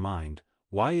arisen in your mind: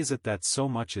 why is it that so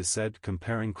much is said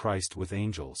comparing Christ with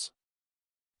angels?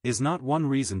 Is not one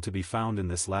reason to be found in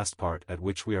this last part at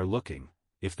which we are looking,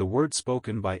 if the word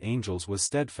spoken by angels was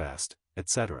steadfast,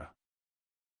 etc.?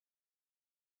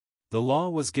 The law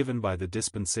was given by the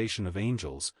dispensation of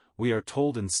angels, we are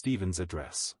told in Stephen's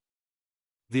address.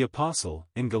 The apostle,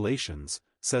 in Galatians,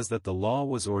 says that the law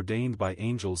was ordained by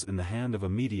angels in the hand of a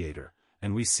mediator,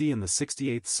 and we see in the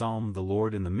 68th Psalm the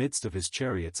Lord in the midst of his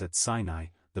chariots at Sinai,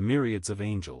 the myriads of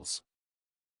angels.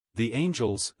 The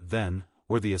angels, then,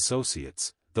 were the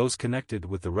associates, those connected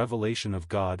with the revelation of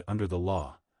God under the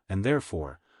law, and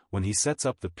therefore, when he sets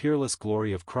up the peerless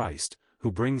glory of Christ,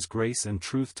 who brings grace and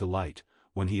truth to light,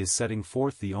 when he is setting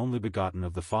forth the only begotten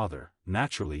of the Father,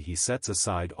 naturally he sets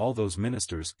aside all those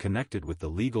ministers connected with the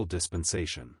legal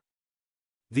dispensation.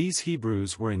 These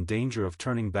Hebrews were in danger of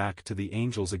turning back to the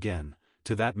angels again,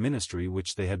 to that ministry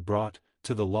which they had brought,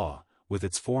 to the law, with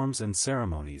its forms and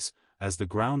ceremonies, as the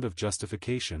ground of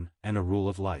justification and a rule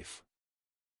of life.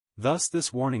 Thus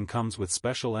this warning comes with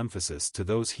special emphasis to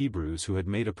those Hebrews who had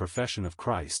made a profession of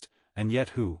Christ, and yet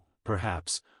who,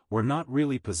 perhaps, were not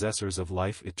really possessors of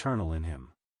life eternal in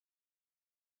him.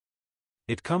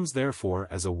 It comes therefore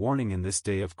as a warning in this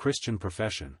day of Christian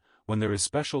profession, when there is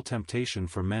special temptation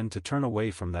for men to turn away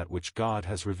from that which God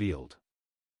has revealed.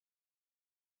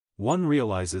 One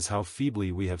realizes how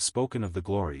feebly we have spoken of the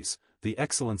glories, the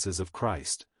excellences of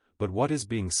Christ, but what is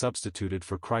being substituted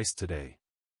for Christ today?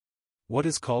 What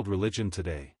is called religion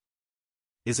today?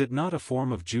 Is it not a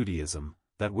form of Judaism,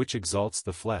 that which exalts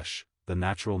the flesh, the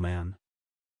natural man?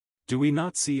 Do we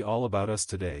not see all about us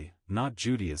today, not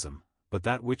Judaism, but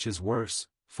that which is worse,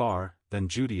 far, than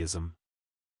Judaism?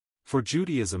 For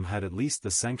Judaism had at least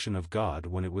the sanction of God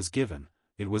when it was given,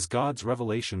 it was God's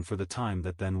revelation for the time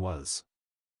that then was.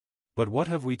 But what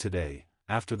have we today,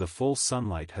 after the full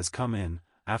sunlight has come in,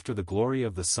 after the glory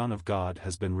of the Son of God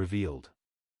has been revealed?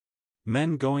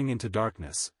 Men going into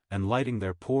darkness, and lighting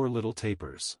their poor little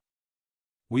tapers.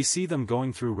 We see them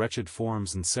going through wretched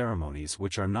forms and ceremonies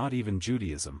which are not even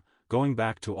Judaism, going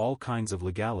back to all kinds of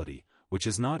legality, which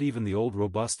is not even the old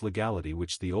robust legality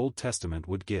which the Old Testament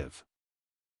would give.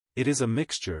 It is a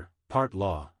mixture, part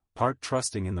law, part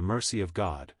trusting in the mercy of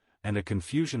God, and a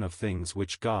confusion of things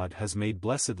which God has made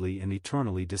blessedly and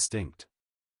eternally distinct.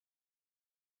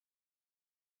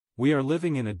 We are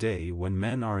living in a day when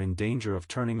men are in danger of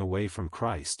turning away from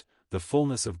Christ, the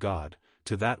fullness of God,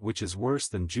 to that which is worse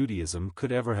than Judaism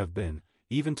could ever have been,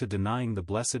 even to denying the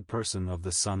blessed person of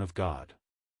the Son of God.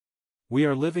 We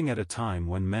are living at a time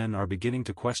when men are beginning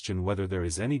to question whether there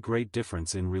is any great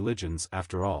difference in religions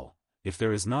after all, if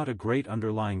there is not a great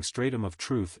underlying stratum of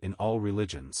truth in all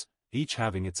religions, each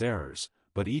having its errors,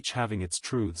 but each having its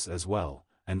truths as well,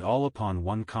 and all upon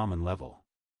one common level.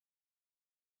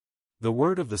 The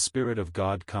word of the Spirit of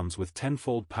God comes with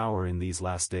tenfold power in these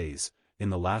last days, in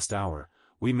the last hour,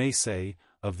 we may say,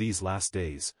 of these last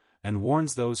days, and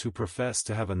warns those who profess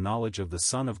to have a knowledge of the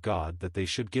Son of God that they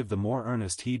should give the more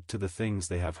earnest heed to the things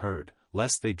they have heard,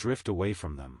 lest they drift away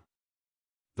from them.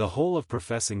 The whole of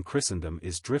professing Christendom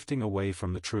is drifting away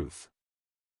from the truth.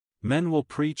 Men will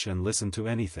preach and listen to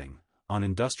anything, on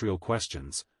industrial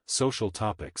questions, social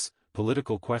topics,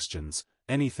 political questions,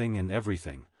 anything and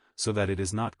everything, so that it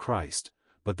is not Christ,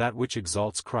 but that which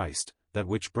exalts Christ, that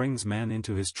which brings man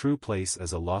into his true place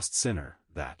as a lost sinner,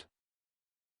 that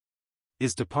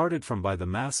is departed from by the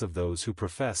mass of those who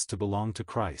profess to belong to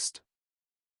Christ.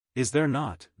 Is there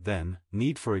not, then,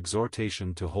 need for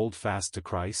exhortation to hold fast to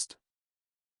Christ?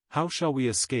 How shall we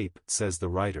escape, says the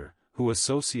writer, who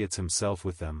associates himself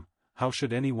with them? How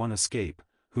should anyone escape,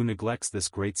 who neglects this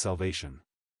great salvation?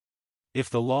 If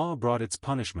the law brought its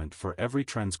punishment for every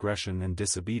transgression and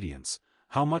disobedience,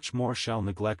 how much more shall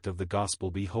neglect of the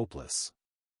gospel be hopeless?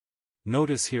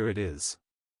 Notice here it is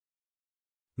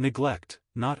neglect,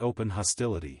 not open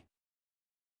hostility.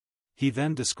 He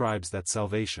then describes that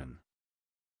salvation.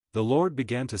 The Lord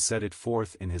began to set it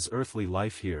forth in his earthly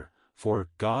life here, for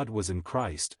God was in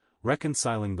Christ,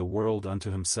 reconciling the world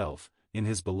unto himself, in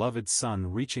his beloved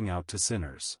Son reaching out to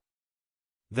sinners.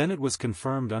 Then it was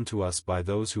confirmed unto us by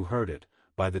those who heard it,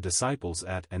 by the disciples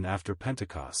at and after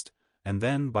Pentecost, and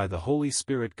then by the Holy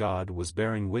Spirit. God was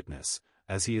bearing witness,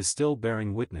 as he is still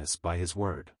bearing witness by his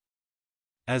word.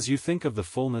 As you think of the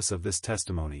fullness of this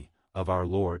testimony, of our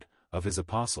Lord, of his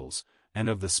apostles, and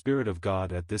of the Spirit of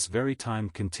God at this very time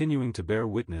continuing to bear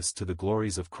witness to the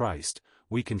glories of Christ,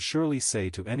 we can surely say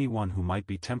to anyone who might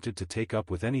be tempted to take up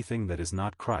with anything that is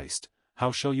not Christ,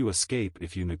 how shall you escape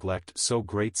if you neglect so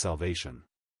great salvation?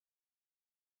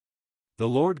 The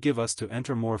Lord give us to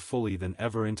enter more fully than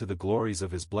ever into the glories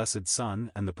of his blessed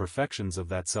Son and the perfections of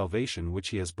that salvation which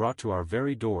he has brought to our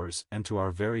very doors and to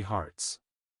our very hearts.